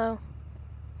 Oh, hello.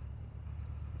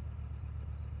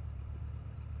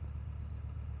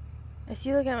 I see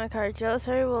you look at my car. Jealous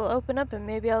Harry will open up and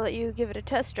maybe I'll let you give it a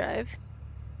test drive.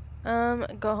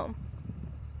 Go home.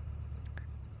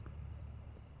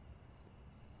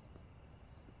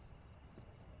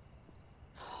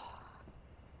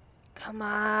 Come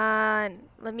on.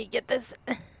 Let me get this...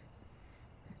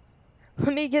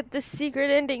 Let me get this secret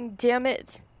ending, damn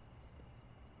it.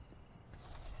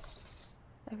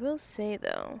 I will say,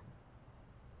 though,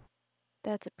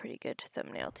 that's a pretty good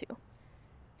thumbnail, too.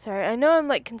 Sorry, I know I'm,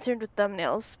 like, concerned with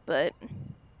thumbnails, but...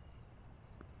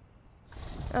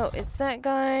 Oh, it's that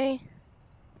guy.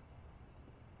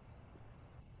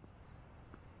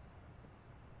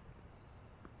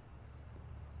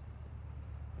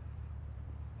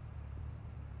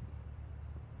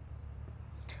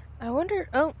 I wonder...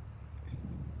 Oh.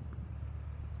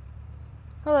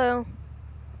 Hello.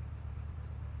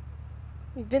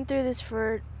 We've been through this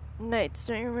for nights.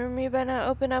 Don't you remember me by now?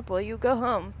 Open up. Will you go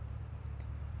home?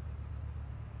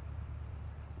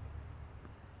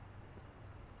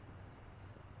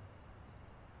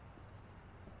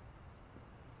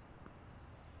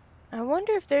 I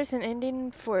wonder if there's an ending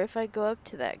for if I go up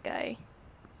to that guy.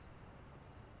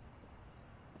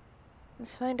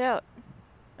 Let's find out.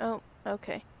 Oh,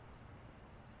 okay.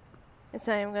 It's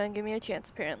not even gonna give me a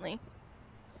chance, apparently.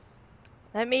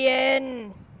 Let me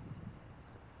in!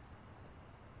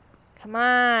 Come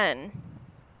on!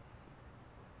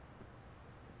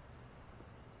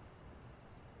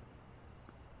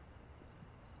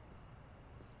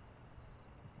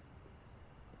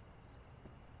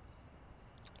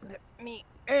 Let me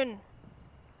in!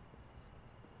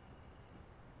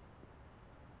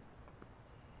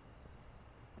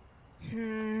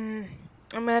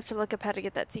 I'm gonna have to look up how to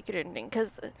get that secret ending,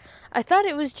 because I thought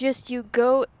it was just you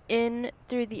go in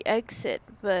through the exit,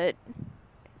 but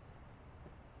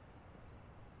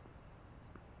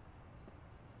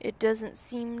it doesn't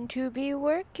seem to be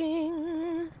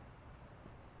working.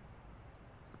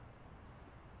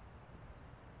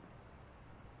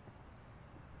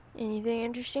 Anything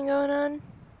interesting going on?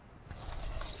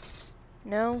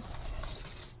 No?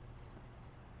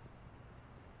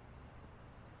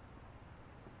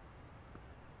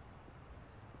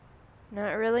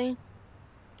 Not really?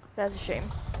 That's a shame.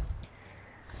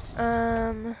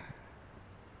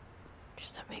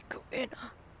 Just let me go in.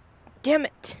 Damn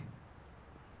it!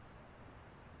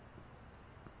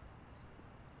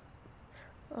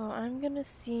 Oh, I'm gonna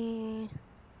see...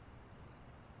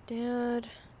 Dad,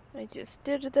 I just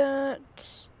did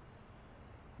that.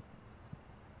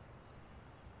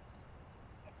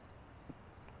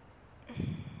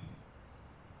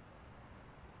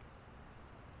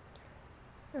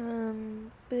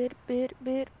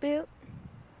 Bit.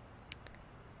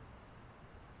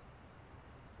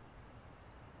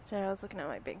 Sorry, I was looking at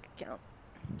my bank account.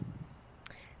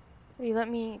 Will you let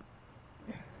me...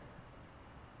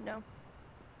 No.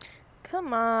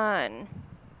 Come on.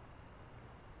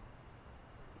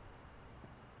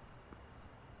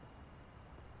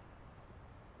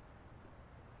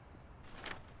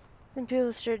 Some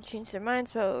people started to change their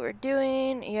minds about what we're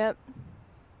doing. Yep.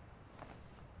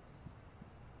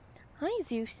 Hi,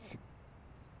 Zeus.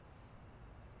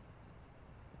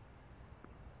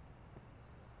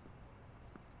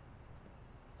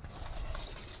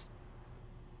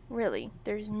 Really,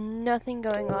 there's nothing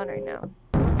going on right now.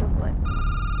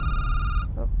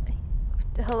 Oh,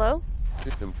 hello?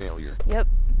 System failure. Yep.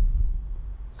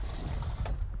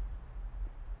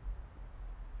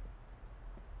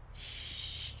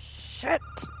 Shit.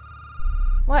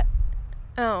 What?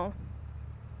 Oh.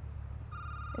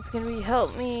 It's gonna be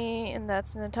help me, and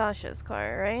that's Natasha's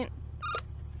car, right?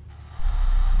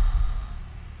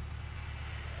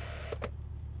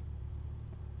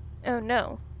 Oh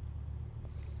no.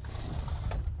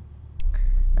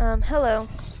 Hello.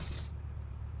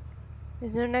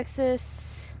 There's no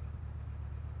Nexus.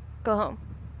 Go home.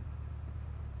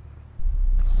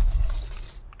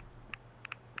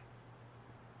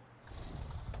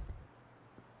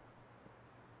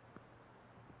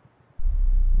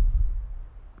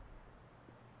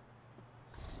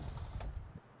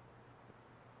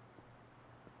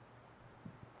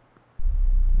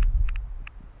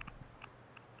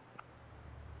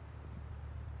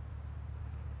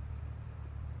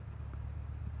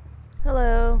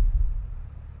 Hello.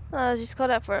 I was just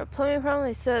called out for a plumbing problem.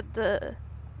 They said to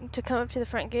come up to the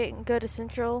front gate and go to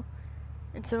Central,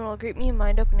 and someone will greet me.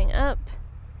 Mind opening up.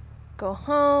 Go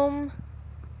home.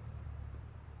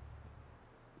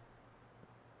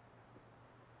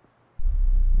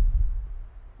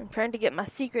 I'm trying to get my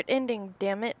secret ending,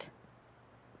 damn it.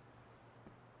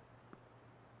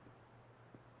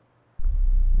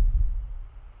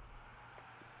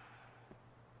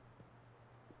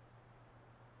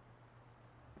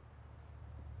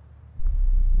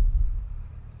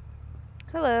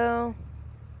 Hello.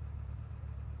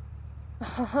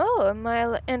 Oh,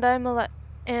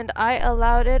 and I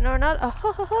allowed it or not? Oh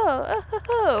ho ho ho! Oh ho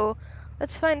ho!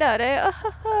 Let's find out, eh? Oh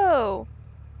ho ho!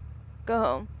 Go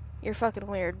home. You're fucking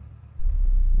weird.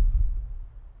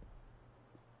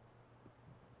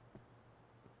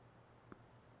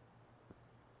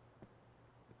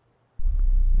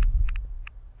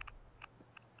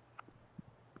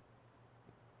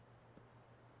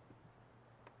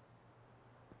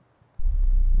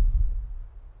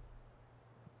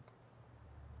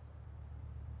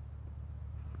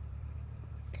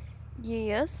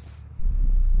 Yes.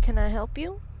 Can I help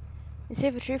you? You say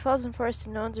if a tree falls in forest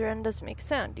and no one's around, it doesn't make a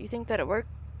sound. Do you think that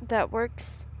that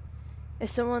works? If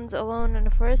someone's alone in a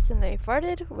forest and they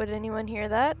farted, would anyone hear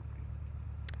that?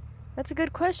 That's a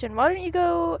good question. Why don't you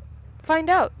go find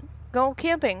out? Go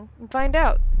camping and find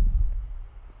out.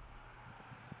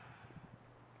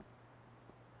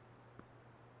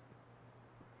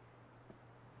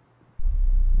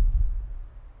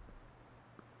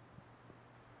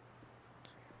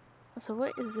 So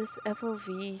what is this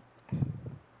FOV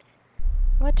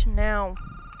What now?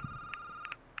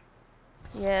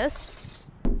 Yes.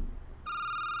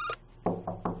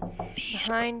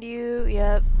 Behind you,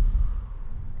 yep.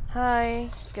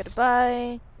 Hi,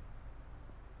 goodbye.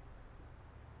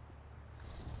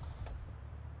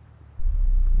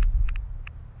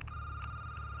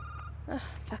 Ugh,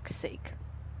 fuck's sake.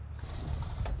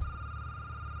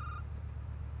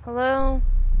 Hello?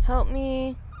 Help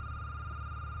me.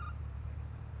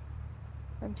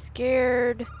 I'm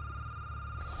scared.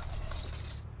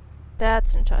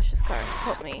 That's Natasha's car.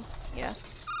 Help me. Yeah.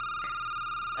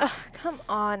 Ugh, come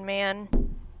on, man.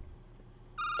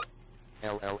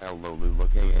 LLL Lolu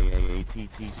look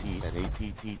AAAATTT at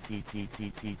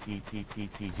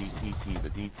ATTTTTTTTTTTTTT the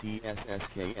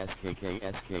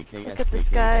DTSSKSKKSKKSKKSKK. Look at this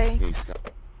guy.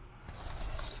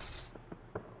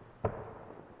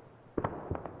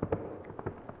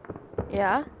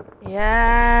 Yeah?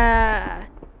 Yeah!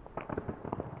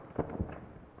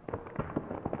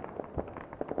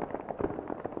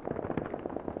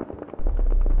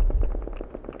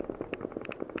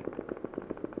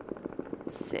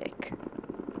 Sick.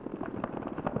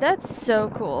 That's so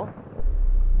cool.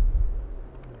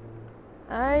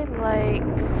 I like...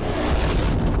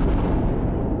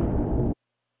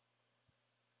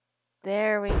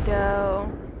 There we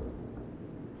go.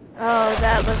 Oh,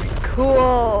 that looks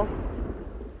cool.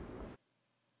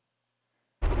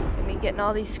 Me getting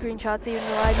all these screenshots even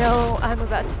though I know I'm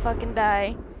about to fucking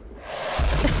die.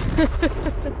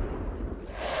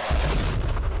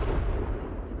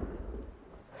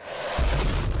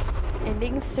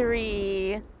 Ending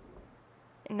 3.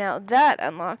 Now that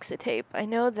unlocks a tape. I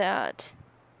know that.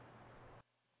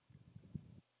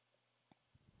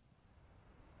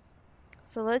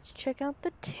 So let's check out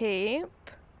the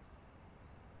tape.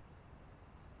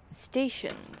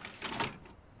 Stations.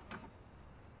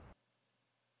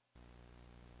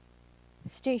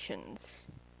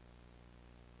 Stations.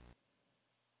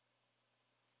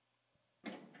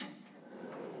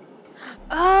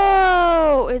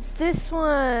 Oh, it's this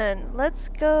one. Let's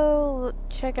go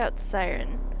check out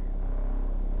Siren.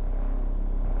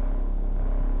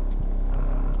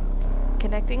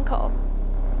 Connecting call.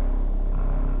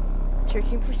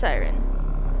 Searching for Siren.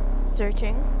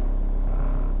 Searching.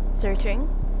 Searching.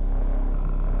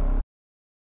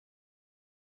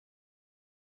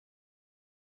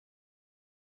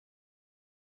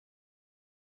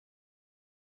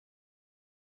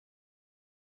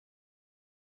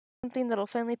 Something that'll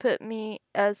finally put me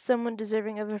as someone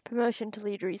deserving of a promotion to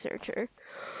lead researcher.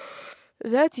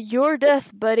 That's your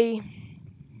death, buddy.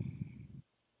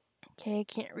 Okay,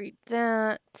 can't read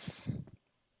that.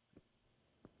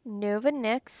 Nova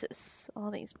Nexus. All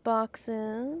these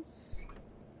boxes.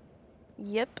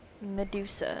 Yep,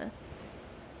 Medusa.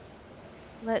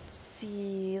 Let's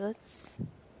see. Let's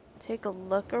take a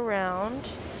look around.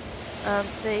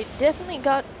 They definitely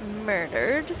got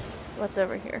murdered. What's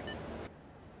over here?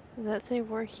 Does that say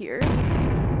we're here?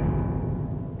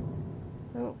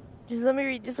 Oh, just let me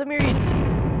read. Just let me read.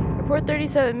 Report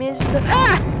 37. Me and just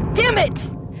ah! Damn it!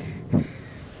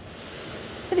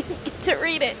 I didn't get to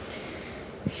read it.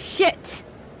 Shit.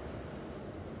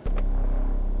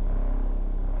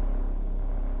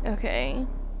 Okay.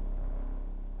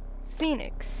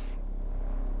 Phoenix.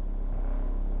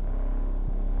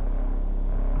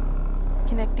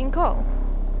 Connecting call.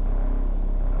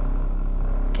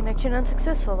 Connection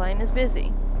unsuccessful. Line is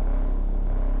busy.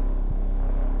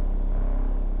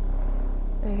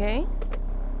 Okay.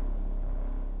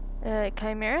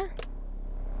 Chimera.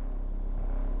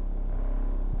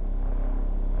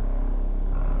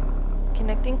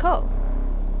 Connecting call.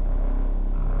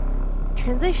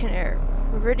 Translation error.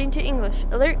 Reverting to English.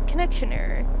 Alert connection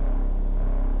error.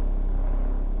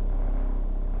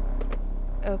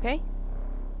 Okay.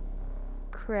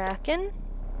 Kraken.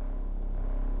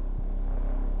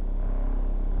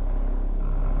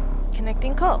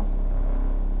 Connecting call.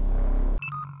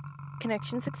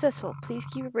 Connection successful. Please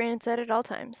keep your brain inside at all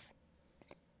times.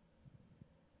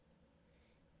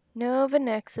 Nova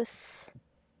Nexus.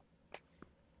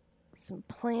 Some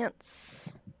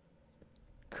plants.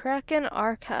 Kraken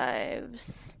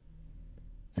Archives.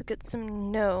 Let's look at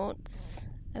some notes.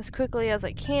 As quickly as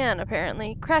I can,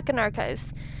 apparently. Kraken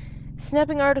Archives.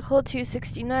 Snapping article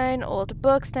 269. Old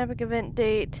book. Snapping event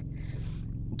date.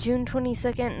 June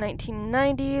 22nd,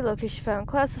 1990. Location found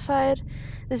classified.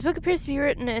 This book appears to be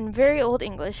written in very old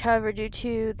English. However, due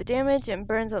to the damage and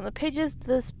burns on the pages,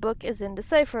 this book is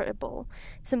indecipherable.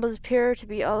 Symbols appear to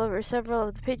be all over several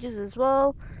of the pages as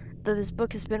well. Though this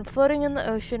book has been floating in the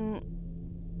ocean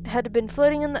had been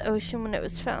floating in the ocean when it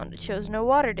was found. It shows no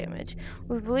water damage.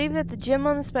 We believe that the gem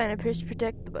on the spine appears to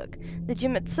protect the book. The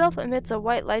gem itself emits a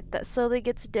white light that slowly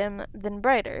gets dim, then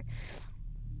brighter.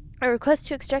 A request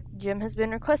to extract the gem has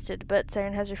been requested, but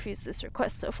Siren has refused this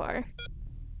request so far.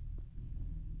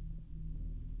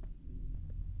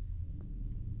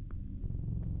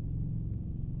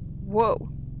 Whoa.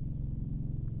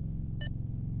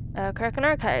 Kraken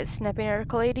Archives, snapping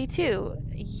article 82.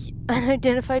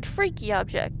 Unidentified freaky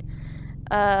object.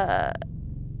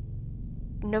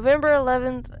 November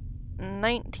 11th,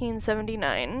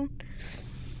 1979.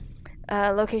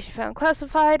 Location found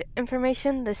classified.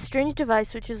 Information: this strange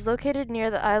device, which is located near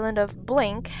the island of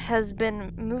Blank, has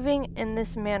been moving in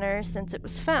this manner since it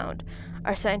was found.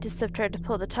 Our scientists have tried to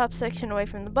pull the top section away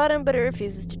from the bottom, but it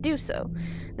refuses to do so.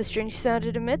 The strange sound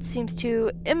it emits seems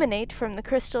to emanate from the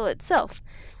crystal itself.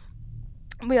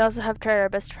 We also have tried our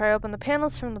best to pry open the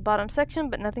panels from the bottom section,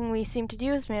 but nothing we seem to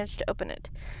do has managed to open it.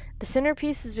 The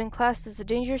centerpiece has been classed as a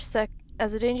dangerous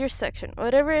section.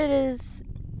 Whatever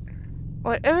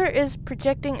is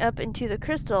projecting up into the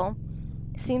crystal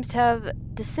seems to have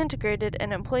disintegrated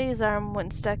an employee's arm when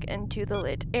stuck into the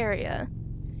lit area.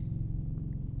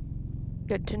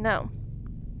 Good to know.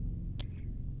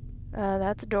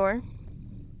 That's a door.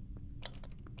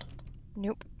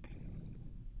 Nope.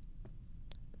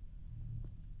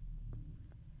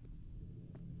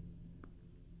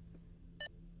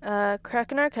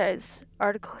 Kraken Archives.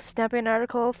 Snapping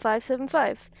article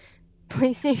 575.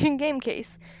 PlayStation game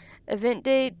case. Event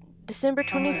date December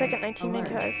 22nd,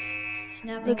 1995.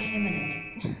 Snapping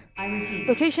imminent. I repeat.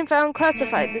 Location found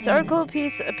classified. This article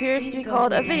piece appears to be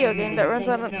called a video game that runs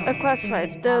on a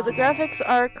classified. Though the graphics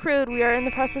are crude, we are in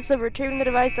the process of retrieving the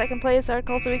device that can play this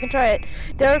article so we can try it.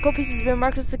 The article piece has been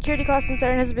marked with security class and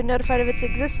Siren has been notified of its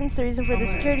existence. The reason for the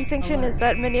security sanction is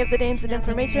that many of the names and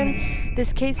information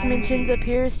this case mentions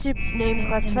appears to name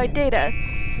classified data.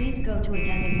 Please go to a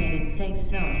designated safe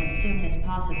zone as soon as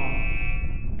possible.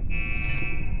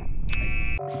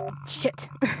 Shit.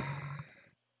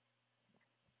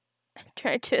 I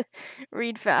tried to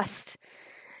read fast.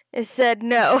 It said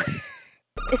no.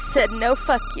 It said no,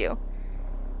 fuck you.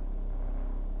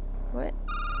 What?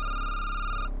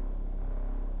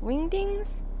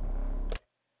 Wingdings?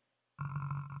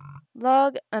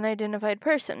 Log unidentified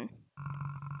person.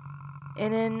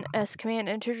 NNS command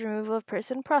entered removal of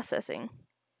person processing.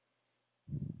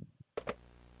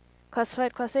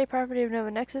 Classified Class A property of Nova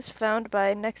Nexus found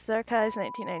by Nexus Archives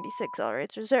 1996. All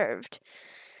rights reserved.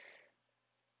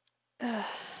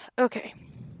 Okay.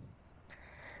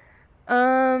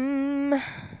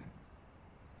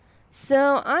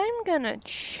 So I'm gonna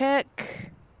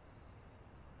check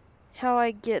how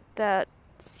I get that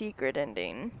secret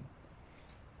ending.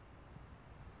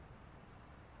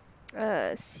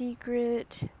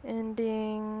 Secret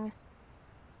ending.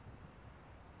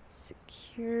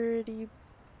 Security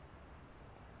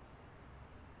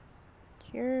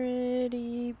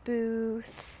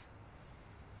booth.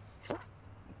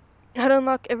 How to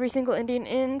unlock every single ending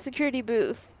in security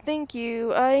booth. Thank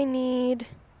you. I need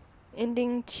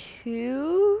ending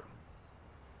 2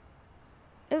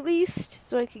 at least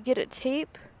so I could get a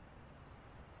tape.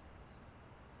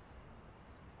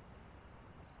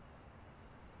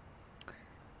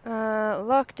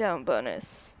 Lockdown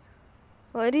bonus.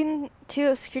 Well, ending 2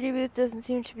 of security booth doesn't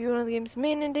seem to be one of the game's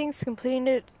main endings. Completing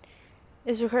it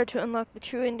is required to unlock the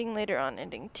true ending later on.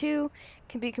 Ending 2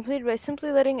 can be completed by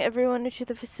simply letting everyone into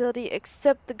the facility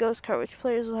except the ghost car, which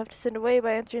players will have to send away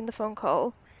by answering the phone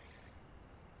call.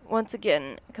 Once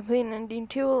again, completing ending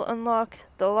 2 will unlock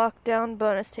the lockdown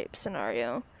bonus tape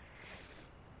scenario.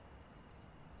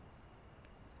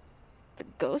 The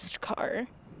ghost car?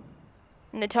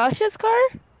 Natasha's car?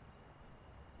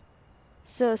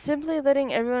 So simply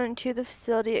letting everyone into the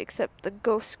facility except the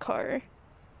ghost car.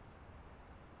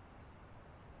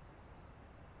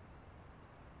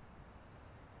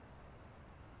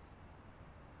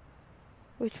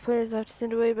 Which players have to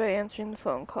send away by answering the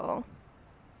phone call.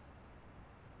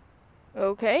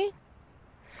 Okay.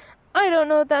 I don't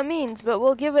know what that means, but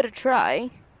we'll give it a try.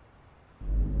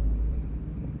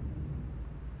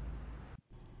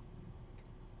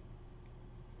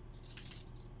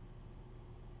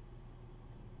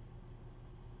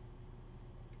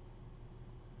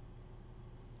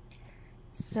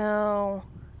 So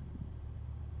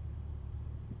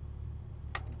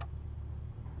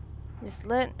just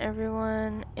let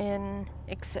everyone in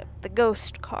except the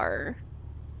ghost car.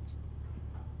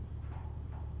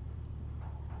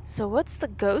 So what's the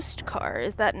ghost car?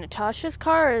 Is that Natasha's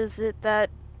car or is it that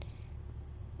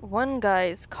one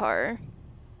guy's car?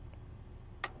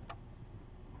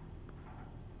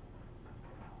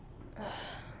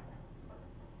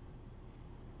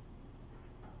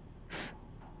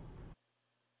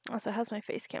 Also, how's my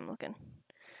face cam looking?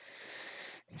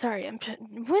 Sorry,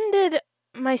 when did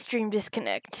my stream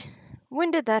disconnect? When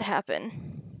did that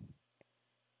happen?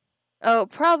 Oh,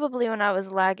 probably when I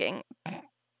was lagging.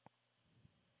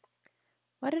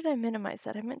 Why did I minimize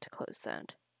that? I meant to close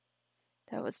that.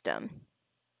 That was dumb.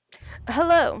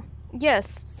 Hello.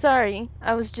 Yes, sorry.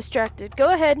 I was distracted.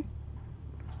 Go ahead.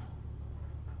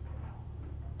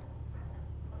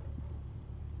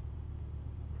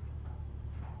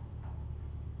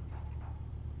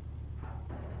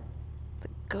 The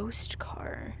ghost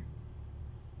car.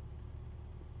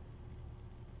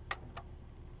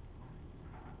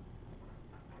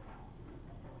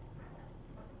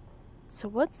 So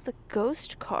what's the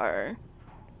ghost car?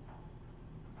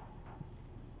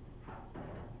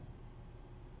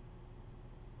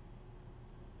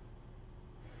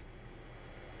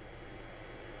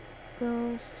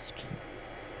 Ghost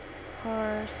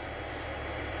cars.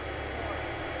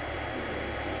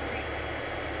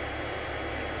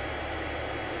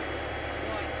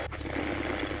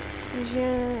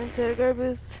 Inside a guard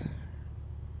booth.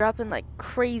 Dropping like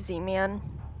crazy, man.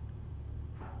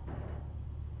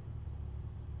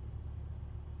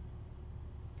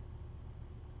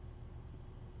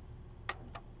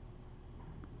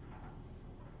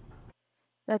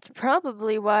 That's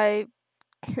probably why...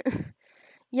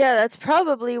 Yeah, that's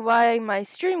probably why my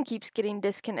stream keeps getting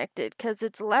disconnected, because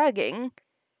it's lagging.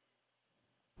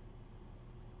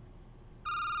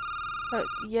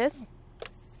 Yes?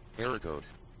 Error code.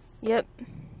 Yep.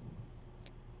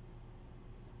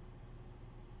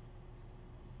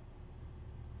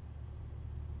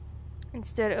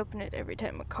 Instead, open it every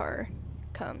time a car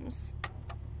comes.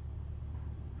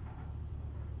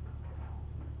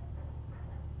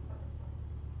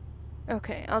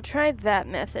 Okay, I'll try that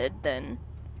method then.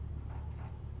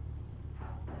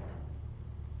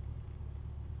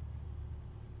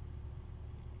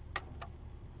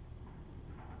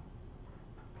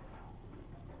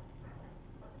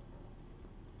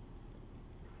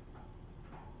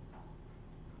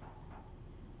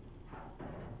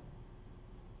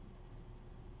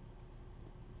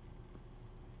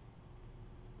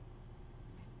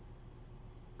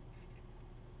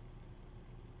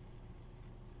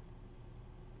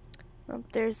 Oh,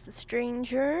 there's the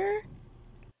stranger.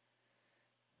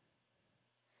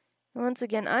 Once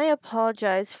again, I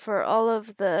apologize for all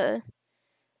of the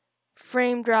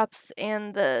frame drops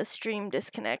and the stream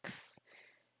disconnects.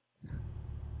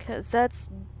 Because that's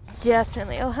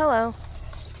definitely... Oh, hello.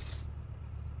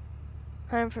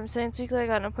 I'm from Science Weekly. I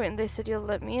got an appointment. They said you'll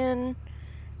let me in.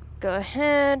 Go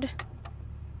ahead.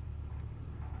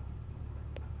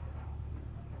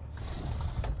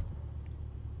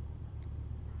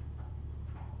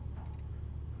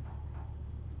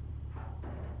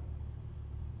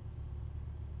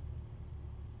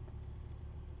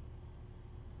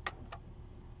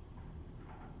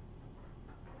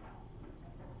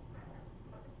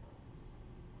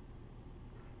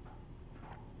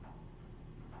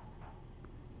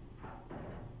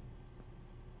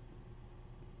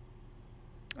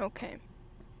 Okay.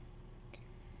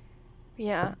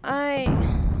 Yeah,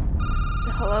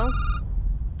 Hello?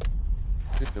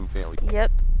 System failure.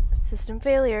 Yep. System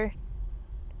failure.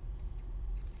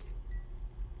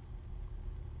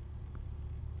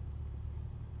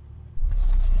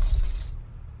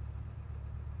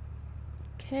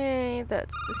 Okay,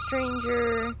 that's the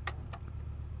stranger.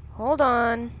 Hold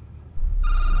on.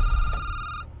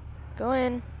 Go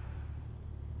in.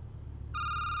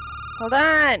 Hold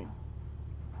on!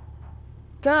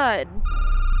 God.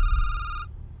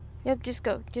 Yep, just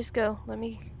go. Just go. Let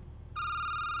me...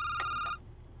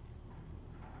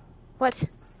 What?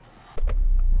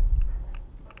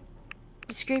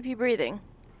 Scrapey breathing.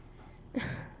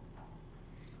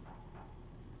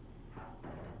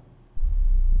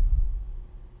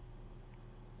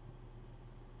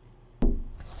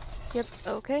 Yep,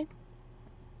 okay.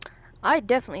 I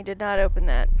definitely did not open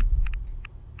that.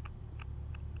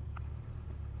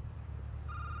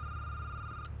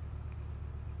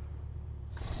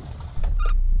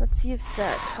 Let's see if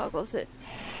that toggles it.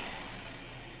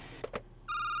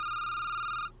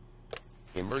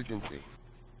 Emergency.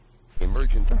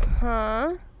 Emergency.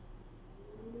 Huh?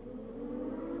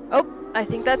 Oh, I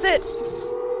think that's it.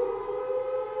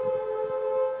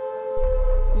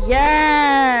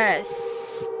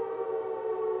 Yes!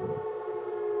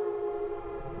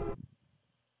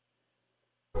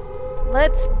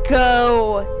 Let's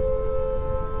go.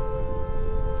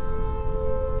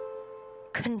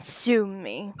 Consume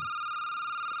me.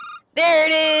 There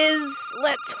it is!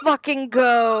 Let's fucking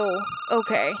go.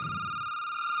 Okay.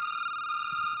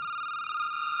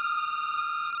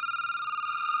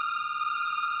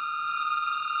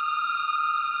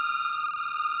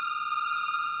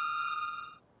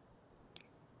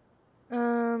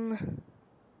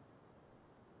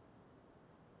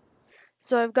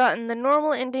 So I've gotten the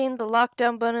normal ending, the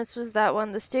lockdown bonus was that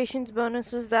one, the stations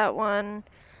bonus was that one.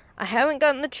 I haven't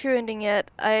gotten the true ending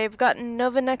yet. I've gotten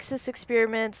Nova Nexus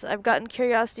experiments. I've gotten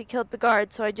Curiosity killed the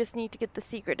guard, so I just need to get the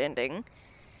secret ending.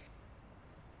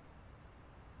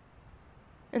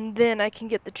 And then I can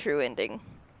get the true ending.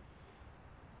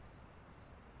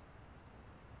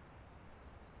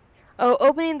 Oh,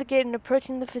 opening the gate and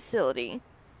approaching the facility.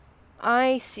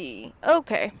 I see.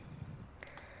 Okay.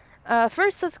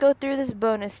 First, let's go through this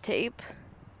bonus tape.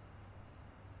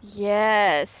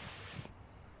 Yes.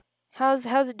 How's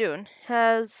it doing?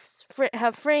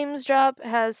 Have frames drop?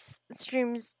 Has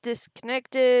streams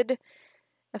disconnected?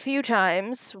 A few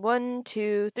times. 1,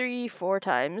 2, 3, 4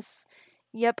 times.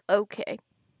 Yep. Okay.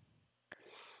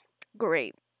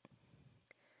 Great.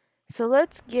 So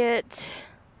let's get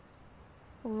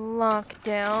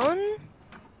lockdown.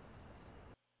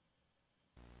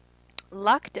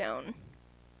 Lockdown.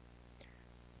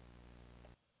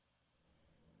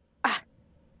 Ah,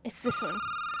 it's this one.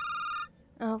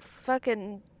 Oh,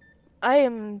 fucking... I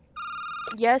am...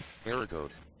 Yes. Error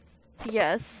code.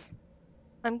 Yes.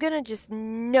 I'm gonna just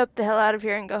nope the hell out of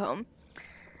here and go home.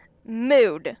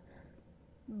 Mood.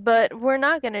 But we're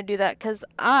not gonna do that because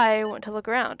I want to look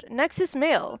around. Nexus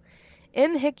Mail.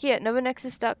 mhickey at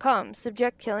novanexus.com.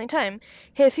 Subject killing time.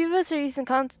 Hey, a few of us are using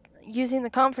the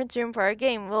conference room for our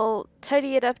game. We'll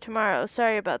tidy it up tomorrow.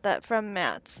 Sorry about that. From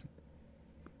Matt.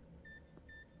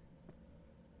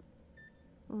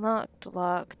 Locked.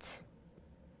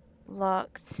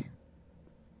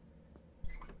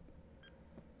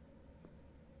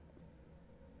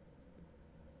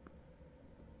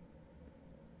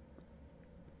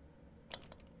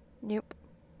 Nope.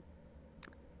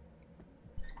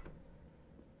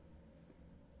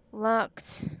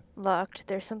 Locked.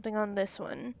 There's something on this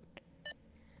one.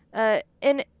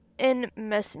 In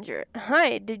Messenger.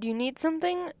 Hi, did you need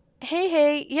something?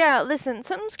 Hey, yeah, listen,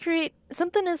 something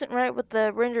isn't right with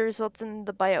the render results in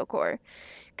the biocore.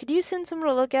 Could you send someone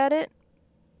to look at it?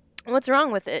 What's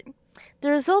wrong with it?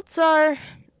 The results are,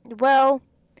 well,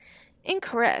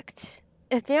 incorrect.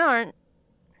 If they aren't,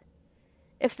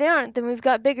 then we've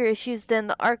got bigger issues than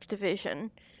the ARC division.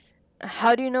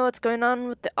 How do you know what's going on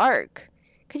with the ARC?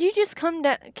 Could you just come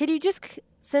down? Could you just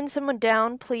send someone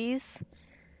down, please?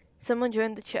 Someone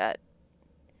joined the chat.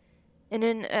 In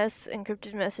an S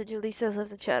encrypted message, Elisa's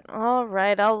left the chat.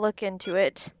 Alright, I'll look into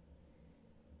it.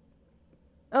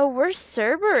 Oh, we're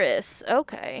Cerberus.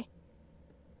 Okay.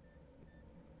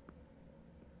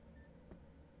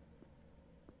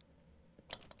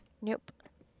 Nope.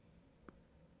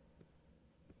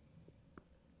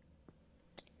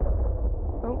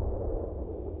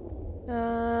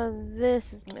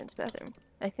 This is the men's bathroom.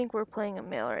 I think we're playing a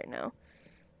male right now.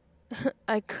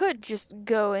 I could just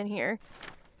go in here.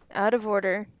 Out of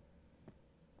order.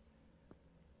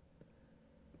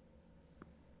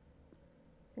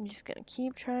 I'm just gonna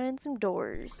keep trying some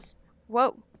doors.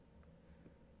 Whoa.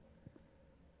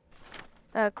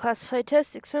 Classified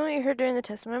test. Explain what you heard during the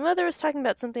test. My mother was talking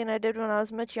about something I did when I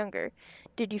was much younger.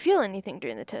 Did you feel anything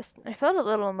during the test? I felt a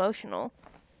little emotional.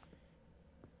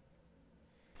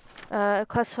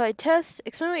 Classified test.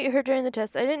 Explain what you heard during the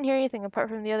test. I didn't hear anything apart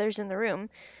from the others in the room.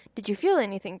 Did you feel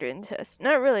anything during the test?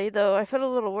 Not really, though I felt a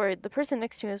little worried. The person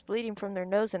next to me was bleeding from their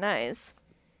nose and eyes.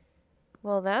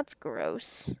 Well, that's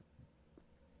gross.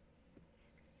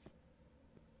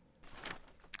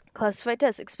 Classified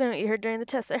test. Explain what you heard during the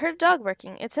test. I heard a dog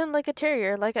barking. It sounded like a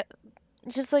terrier,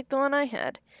 just like the one I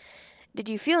had. Did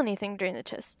you feel anything during the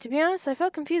test? To be honest, I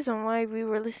felt confused on why we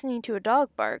were listening to a dog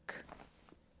bark.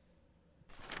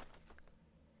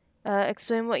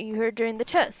 Explain what you heard during the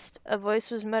test. A voice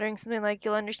was muttering something like,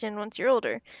 "You'll understand once you're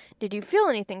older." Did you feel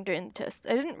anything during the test?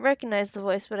 I didn't recognize the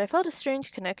voice, but I felt a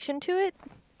strange connection to it.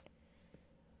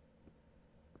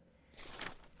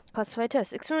 Classified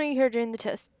test. Explain what you heard during the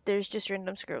test. There's just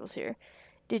random scribbles here.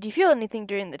 Did you feel anything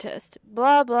during the test?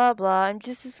 Blah, blah, blah. I'm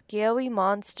just a scaly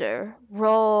monster.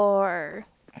 Roar.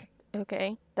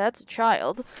 Okay, that's a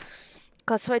child.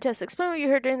 Classified test. Explain what you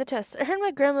heard during the test. I heard my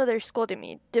grandmother scolding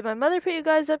me. Did my mother put you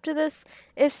guys up to this?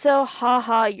 If so,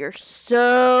 haha, you're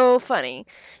so funny.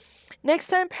 Next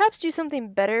time, perhaps do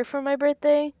something better for my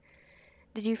birthday.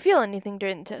 Did you feel anything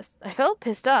during the test? I felt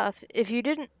pissed off. If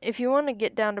you want to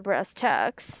get down to brass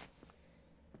tacks.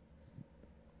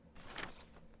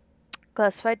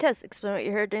 Classified test. Explain what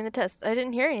you heard during the test. I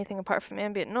didn't hear anything apart from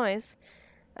ambient noise.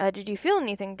 Did you feel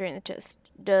anything during the test?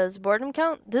 Does boredom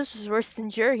count? This was worse than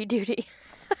jury duty.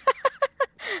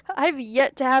 I've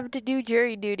yet to have to do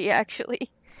jury duty,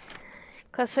 actually.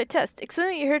 Classified test. Explain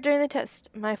what you heard during the test.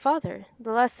 My father.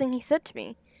 The last thing he said to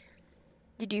me.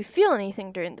 Did you feel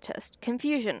anything during the test?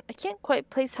 Confusion. I can't quite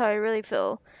place how I really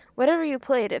feel. Whatever you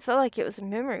played, it felt like it was a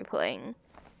memory playing.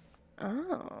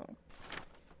 Oh.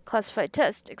 Classified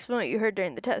test. Explain what you heard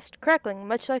during the test. Crackling,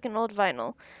 much like an old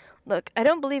vinyl. Look, I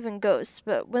don't believe in ghosts,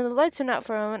 but when the lights went out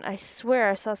for a moment, I swear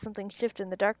I saw something shift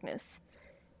in the darkness.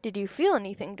 Did you feel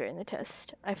anything during the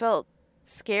test? I felt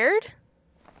scared?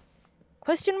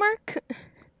 Question mark?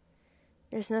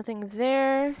 There's nothing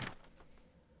there.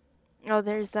 Oh,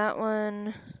 there's that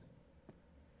one.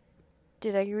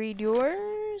 Did I read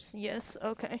yours? Yes,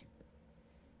 okay.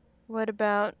 What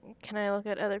about, can I look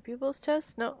at other people's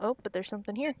tests? No, oh, but there's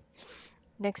something here.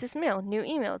 Nexus Mail, new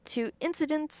email to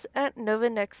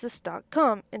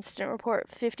incidents@novanexus.com. Incident report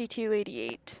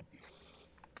 5288.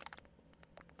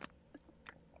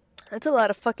 That's a lot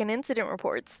of fucking incident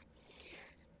reports.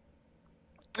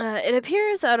 It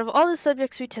appears out of all the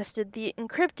subjects we tested, the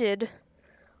encrypted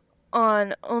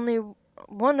on only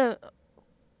one of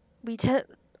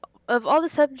all the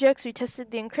subjects we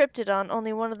tested the encrypted on,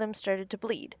 only one of them started to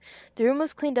bleed. The room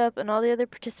was cleaned up and all the other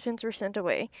participants were sent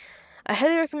away. I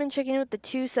highly recommend checking in with the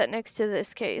two sat next to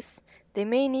this case. They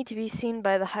may need to be seen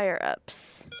by the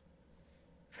higher-ups.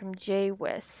 From Jay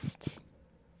West.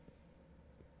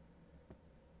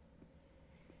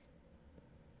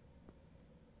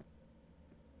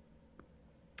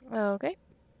 Okay.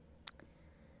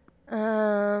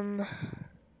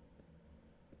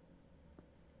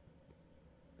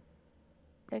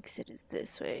 Exit is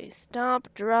this way. Stop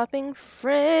dropping frames.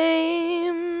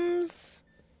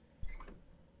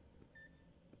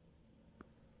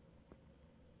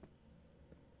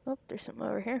 Oh, there's something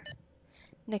over here.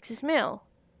 Nexus Mail.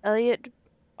 Elliot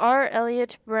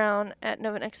Brown at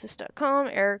novanexus.com.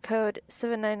 Error code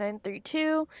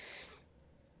 79932.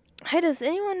 Hi, does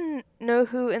anyone know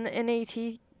who in the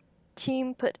NAT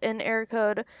team put in error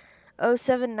code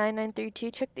 079932?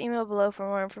 Check the email below for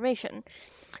more information.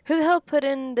 Who the hell put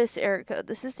in this error code?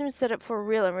 The system is set up for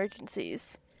real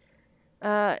emergencies.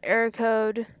 Error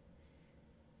code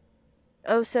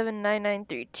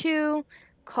 079932.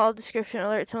 Call description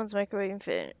alert. Someone's microwaving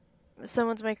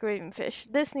fish.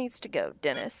 This needs to go,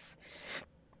 Dennis.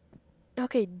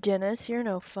 Okay, Dennis, you're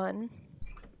no fun.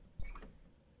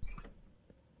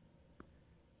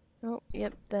 Oh,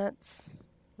 yep, that's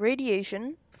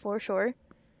radiation, for sure.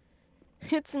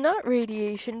 It's not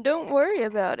radiation, don't worry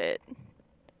about it.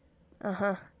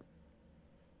 Uh-huh.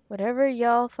 Whatever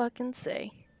y'all fucking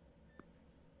say.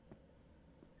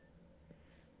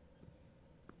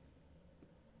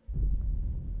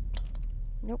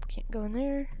 Nope, can't go in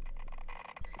there.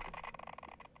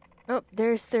 Oh,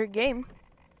 there's their game.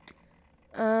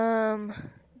 DM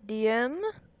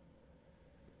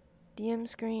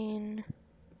screen.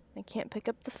 I can't pick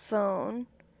up the phone.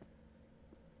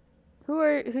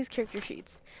 Whose character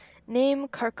sheets? Name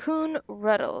Carcoon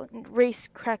Ruddle. Race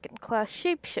Kraken. Class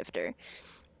Shapeshifter.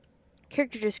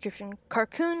 Character description.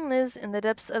 Carcoon lives in the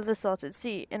depths of the Salted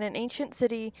Sea, in an ancient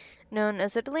city known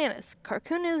as Atlantis.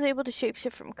 Carcoon is able to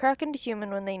shapeshift from Kraken to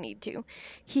human when they need to.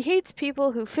 He hates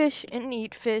people who fish and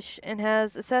eat fish, and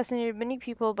has assassinated many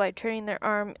people by turning their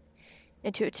arm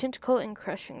into a tentacle and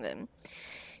crushing them.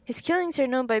 His killings are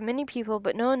known by many people,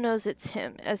 but no one knows it's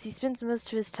him, as he spends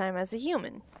most of his time as a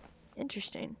human.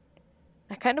 Interesting.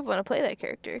 I kind of want to play that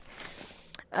character.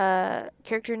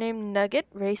 Character name Nugget,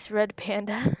 race Red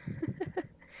Panda.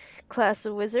 Class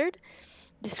Wizard.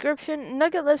 Description: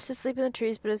 Nugget loves to sleep in the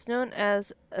trees, but is known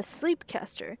as a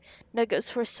sleepcaster. Nugget was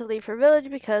forced to leave her village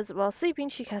because, while sleeping,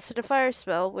 she casted a fire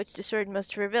spell, which destroyed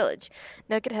most of her village.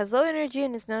 Nugget has low energy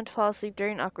and is known to fall asleep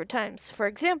during awkward times. For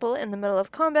example, in the middle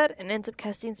of combat, and ends up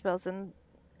casting spells in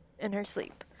her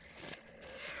sleep.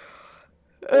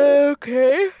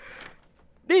 Okay.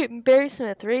 Name: Barry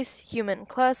Smith, race human,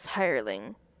 class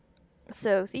hireling.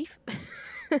 So, thief.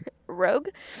 Rogue.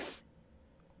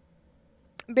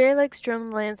 Barry likes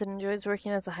drum lands and enjoys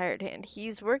working as a hired hand.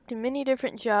 He's worked in many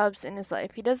different jobs in his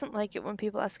life. He doesn't like it when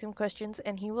people ask him questions,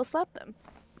 and he will slap them.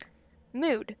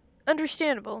 Mood.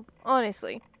 Understandable.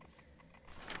 Honestly.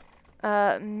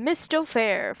 Misto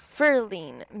Fair.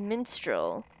 Furling.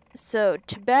 Minstrel. So,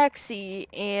 Tabaxi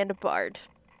and Bard.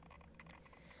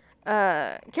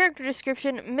 Character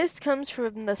description: Mist comes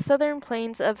from the southern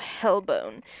plains of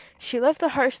Hellbone. She left the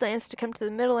harsh lands to come to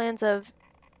the middlelands of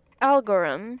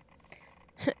Algorithm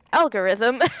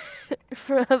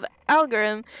from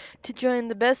Algorithm to join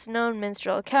the best-known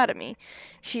minstrel academy.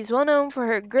 She's well known for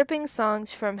her gripping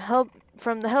songs from the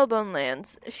Hellbone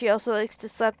lands. She also likes to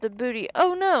slap the booty.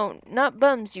 Oh no, not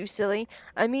bums, you silly.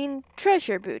 I mean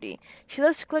treasure booty. She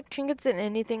loves to collect trinkets and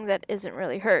anything that isn't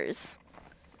really hers.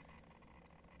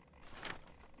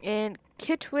 And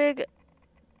Kitwig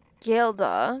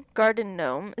Gelda, garden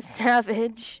gnome,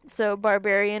 savage, so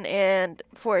barbarian and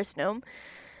forest gnome.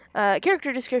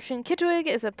 Character description: Kitwig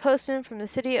is a postman from the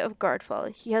city of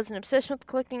Guardfall. He has an obsession with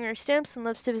collecting rare stamps and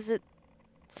loves to go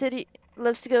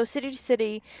city to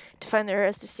city to find the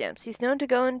rarest of stamps. He's known to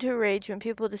go into a rage when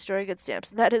people destroy good stamps.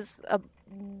 That's a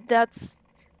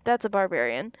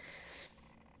barbarian.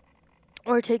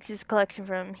 Or takes his collection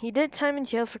from him. He did time in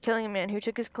jail for killing a man who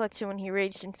took his collection when he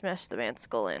raged and smashed the man's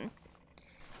skull in.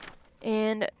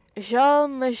 And Jal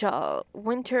Majal,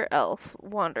 winter elf,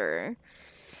 wanderer.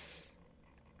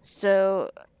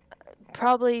 So,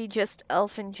 probably just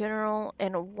elf in general,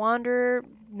 and a wanderer,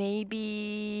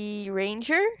 maybe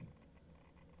ranger?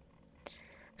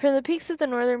 From the peaks of the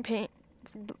northern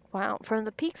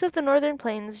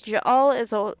plains, Jal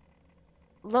is a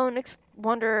lone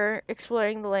wanderer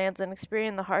exploring the lands and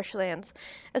experiencing the harsh lands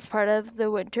as part of the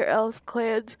Winter Elf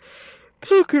clan's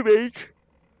pilgrimage.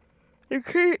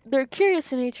 They're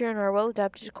curious in nature and are well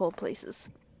adapted to cold places.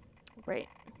 Right.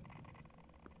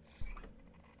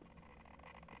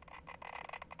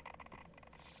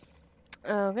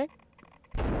 Okay.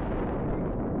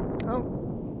 Oh.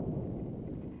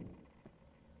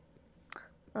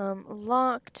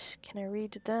 Locked. Can I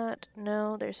read that?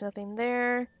 No, there's nothing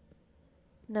there.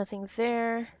 Nothing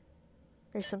there.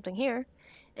 There's something here.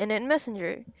 And in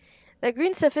Messenger. That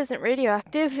green stuff isn't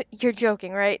radioactive? You're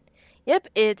joking, right? Yep,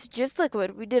 it's just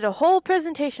liquid. We did a whole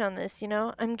presentation on this, you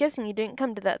know? I'm guessing you didn't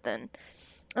come to that then.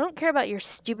 I don't care about your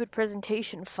stupid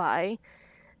presentation, Phi.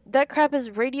 That crap is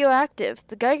radioactive.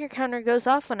 The Geiger counter goes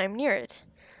off when I'm near it.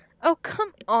 Oh,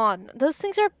 come on. Those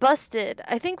things are busted.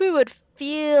 I think we would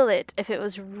feel it if it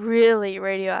was really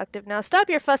radioactive. Now stop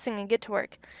your fussing and get to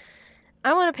work.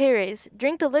 I want a pay raise.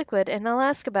 Drink the liquid and I'll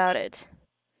ask about it.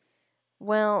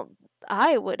 Well,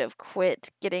 I would have quit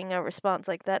getting a response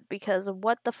like that because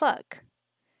what the fuck?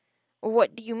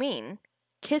 What do you mean?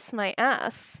 Kiss my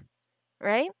ass,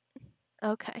 right?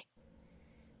 Okay.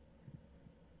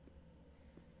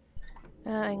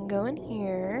 I can go in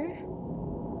here.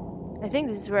 I think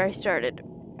this is where I started.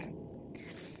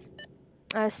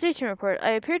 Station report.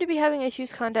 I appear to be having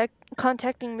issues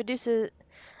contacting Medusa.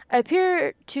 I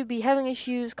appear to be having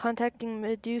issues contacting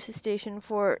Medusa Station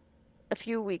for a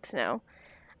few weeks now.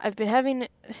 I've been having...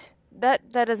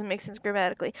 That doesn't make sense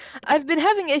grammatically. I've been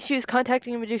having issues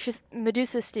contacting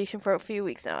Medusa Station for a few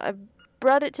weeks now. I've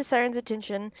brought it to Siren's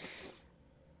attention.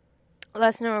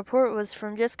 Last known report was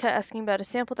from Jessica asking about a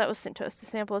sample that was sent to us. The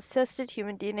sample was tested.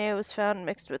 Human DNA was found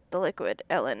mixed with the liquid.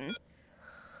 Ellen.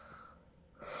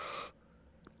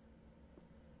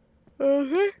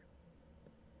 Okay.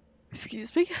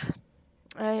 Excuse me.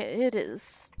 It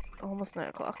is almost 9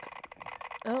 o'clock.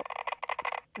 Oh.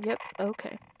 Yep,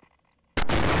 okay.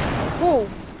 Whoa!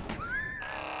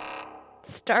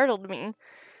 Startled me.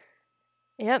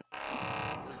 Yep.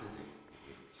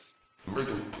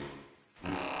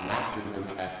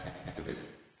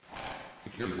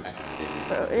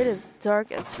 Bro, it is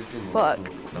dark as fuck.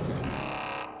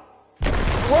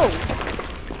 Whoa!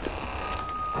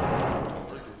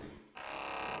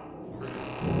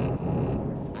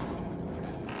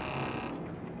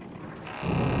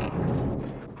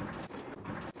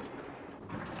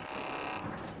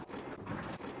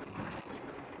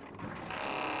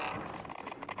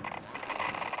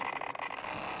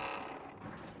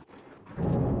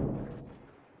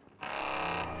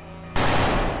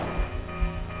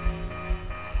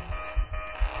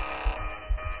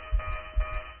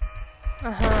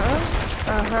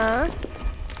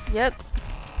 Yep.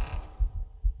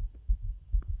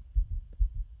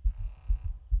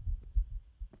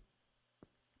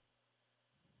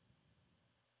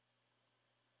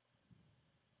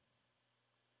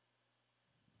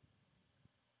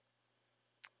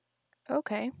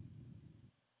 Okay.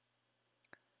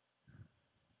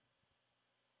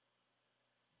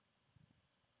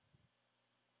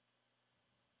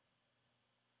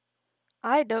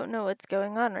 I don't know what's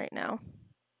going on right now.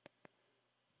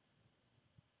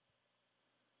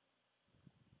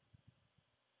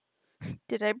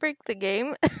 Did I break the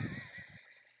game?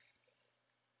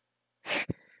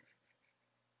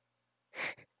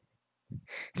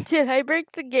 Did I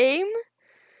break the game?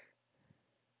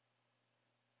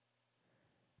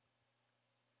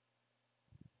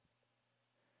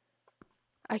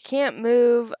 I can't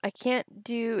move. I can't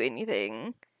do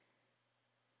anything.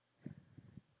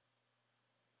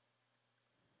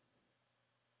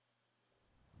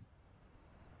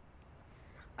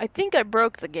 I think I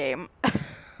broke the game.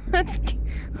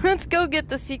 Let's go get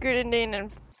the secret ending and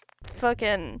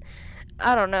fucking...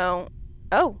 I don't know.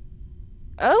 Oh.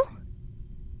 Oh?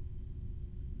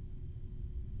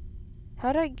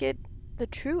 How'd I get The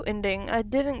true ending. I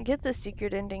didn't get the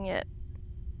secret ending yet.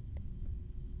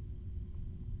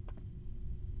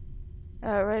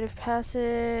 Rite of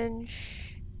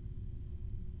passage.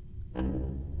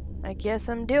 I guess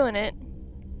I'm doing it.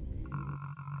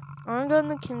 On in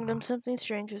the kingdom, something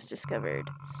strange was discovered.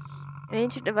 An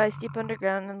ancient device deep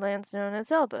underground in lands known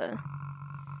as Elba.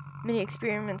 Many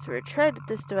experiments were tried with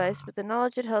this device, but the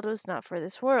knowledge it held was not for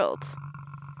this world.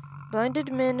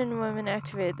 Blinded men and women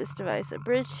activated this device. A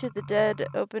bridge to the dead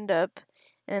opened up,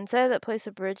 and inside that place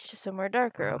a bridge to somewhere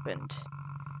darker opened.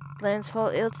 Lands fall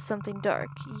ill to something dark.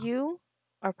 You,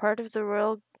 part of the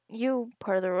royal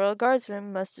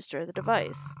guardsmen, must destroy the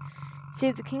device.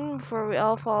 Save the kingdom before we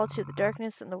all fall to the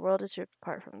darkness and the world is ripped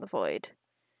apart from the void.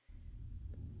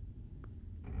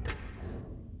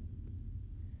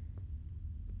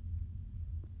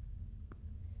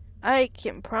 I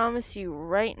can promise you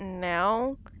right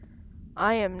now,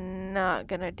 I am not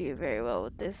gonna do very well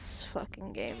with this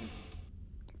fucking game.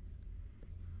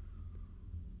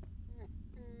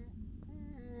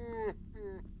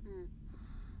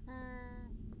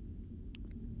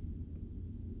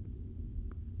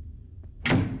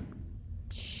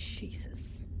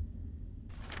 Jesus.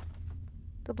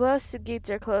 The blasted gates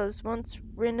are closed. Once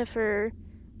Renifer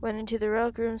went into the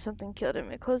relic room, something killed him.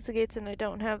 It closed the gates and I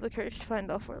don't have the courage to find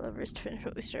all 4 levers to finish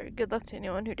what we started. Good luck to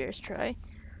anyone who dares try.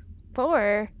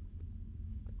 4?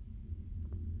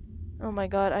 Oh my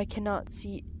god, I cannot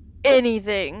see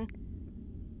anything.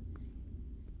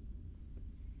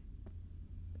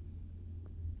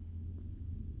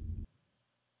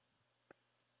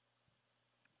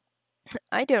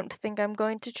 I don't think I'm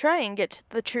going to try and get to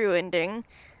the true ending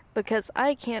because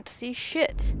I can't see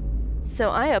shit.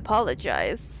 So I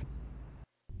apologize.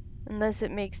 Unless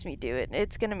it makes me do it.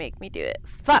 It's gonna make me do it.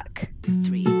 Fuck!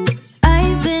 3.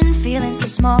 I've been feeling so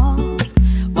small.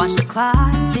 Watch the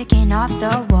clock ticking off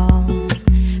the wall.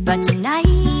 But tonight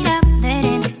I'm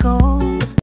letting it go.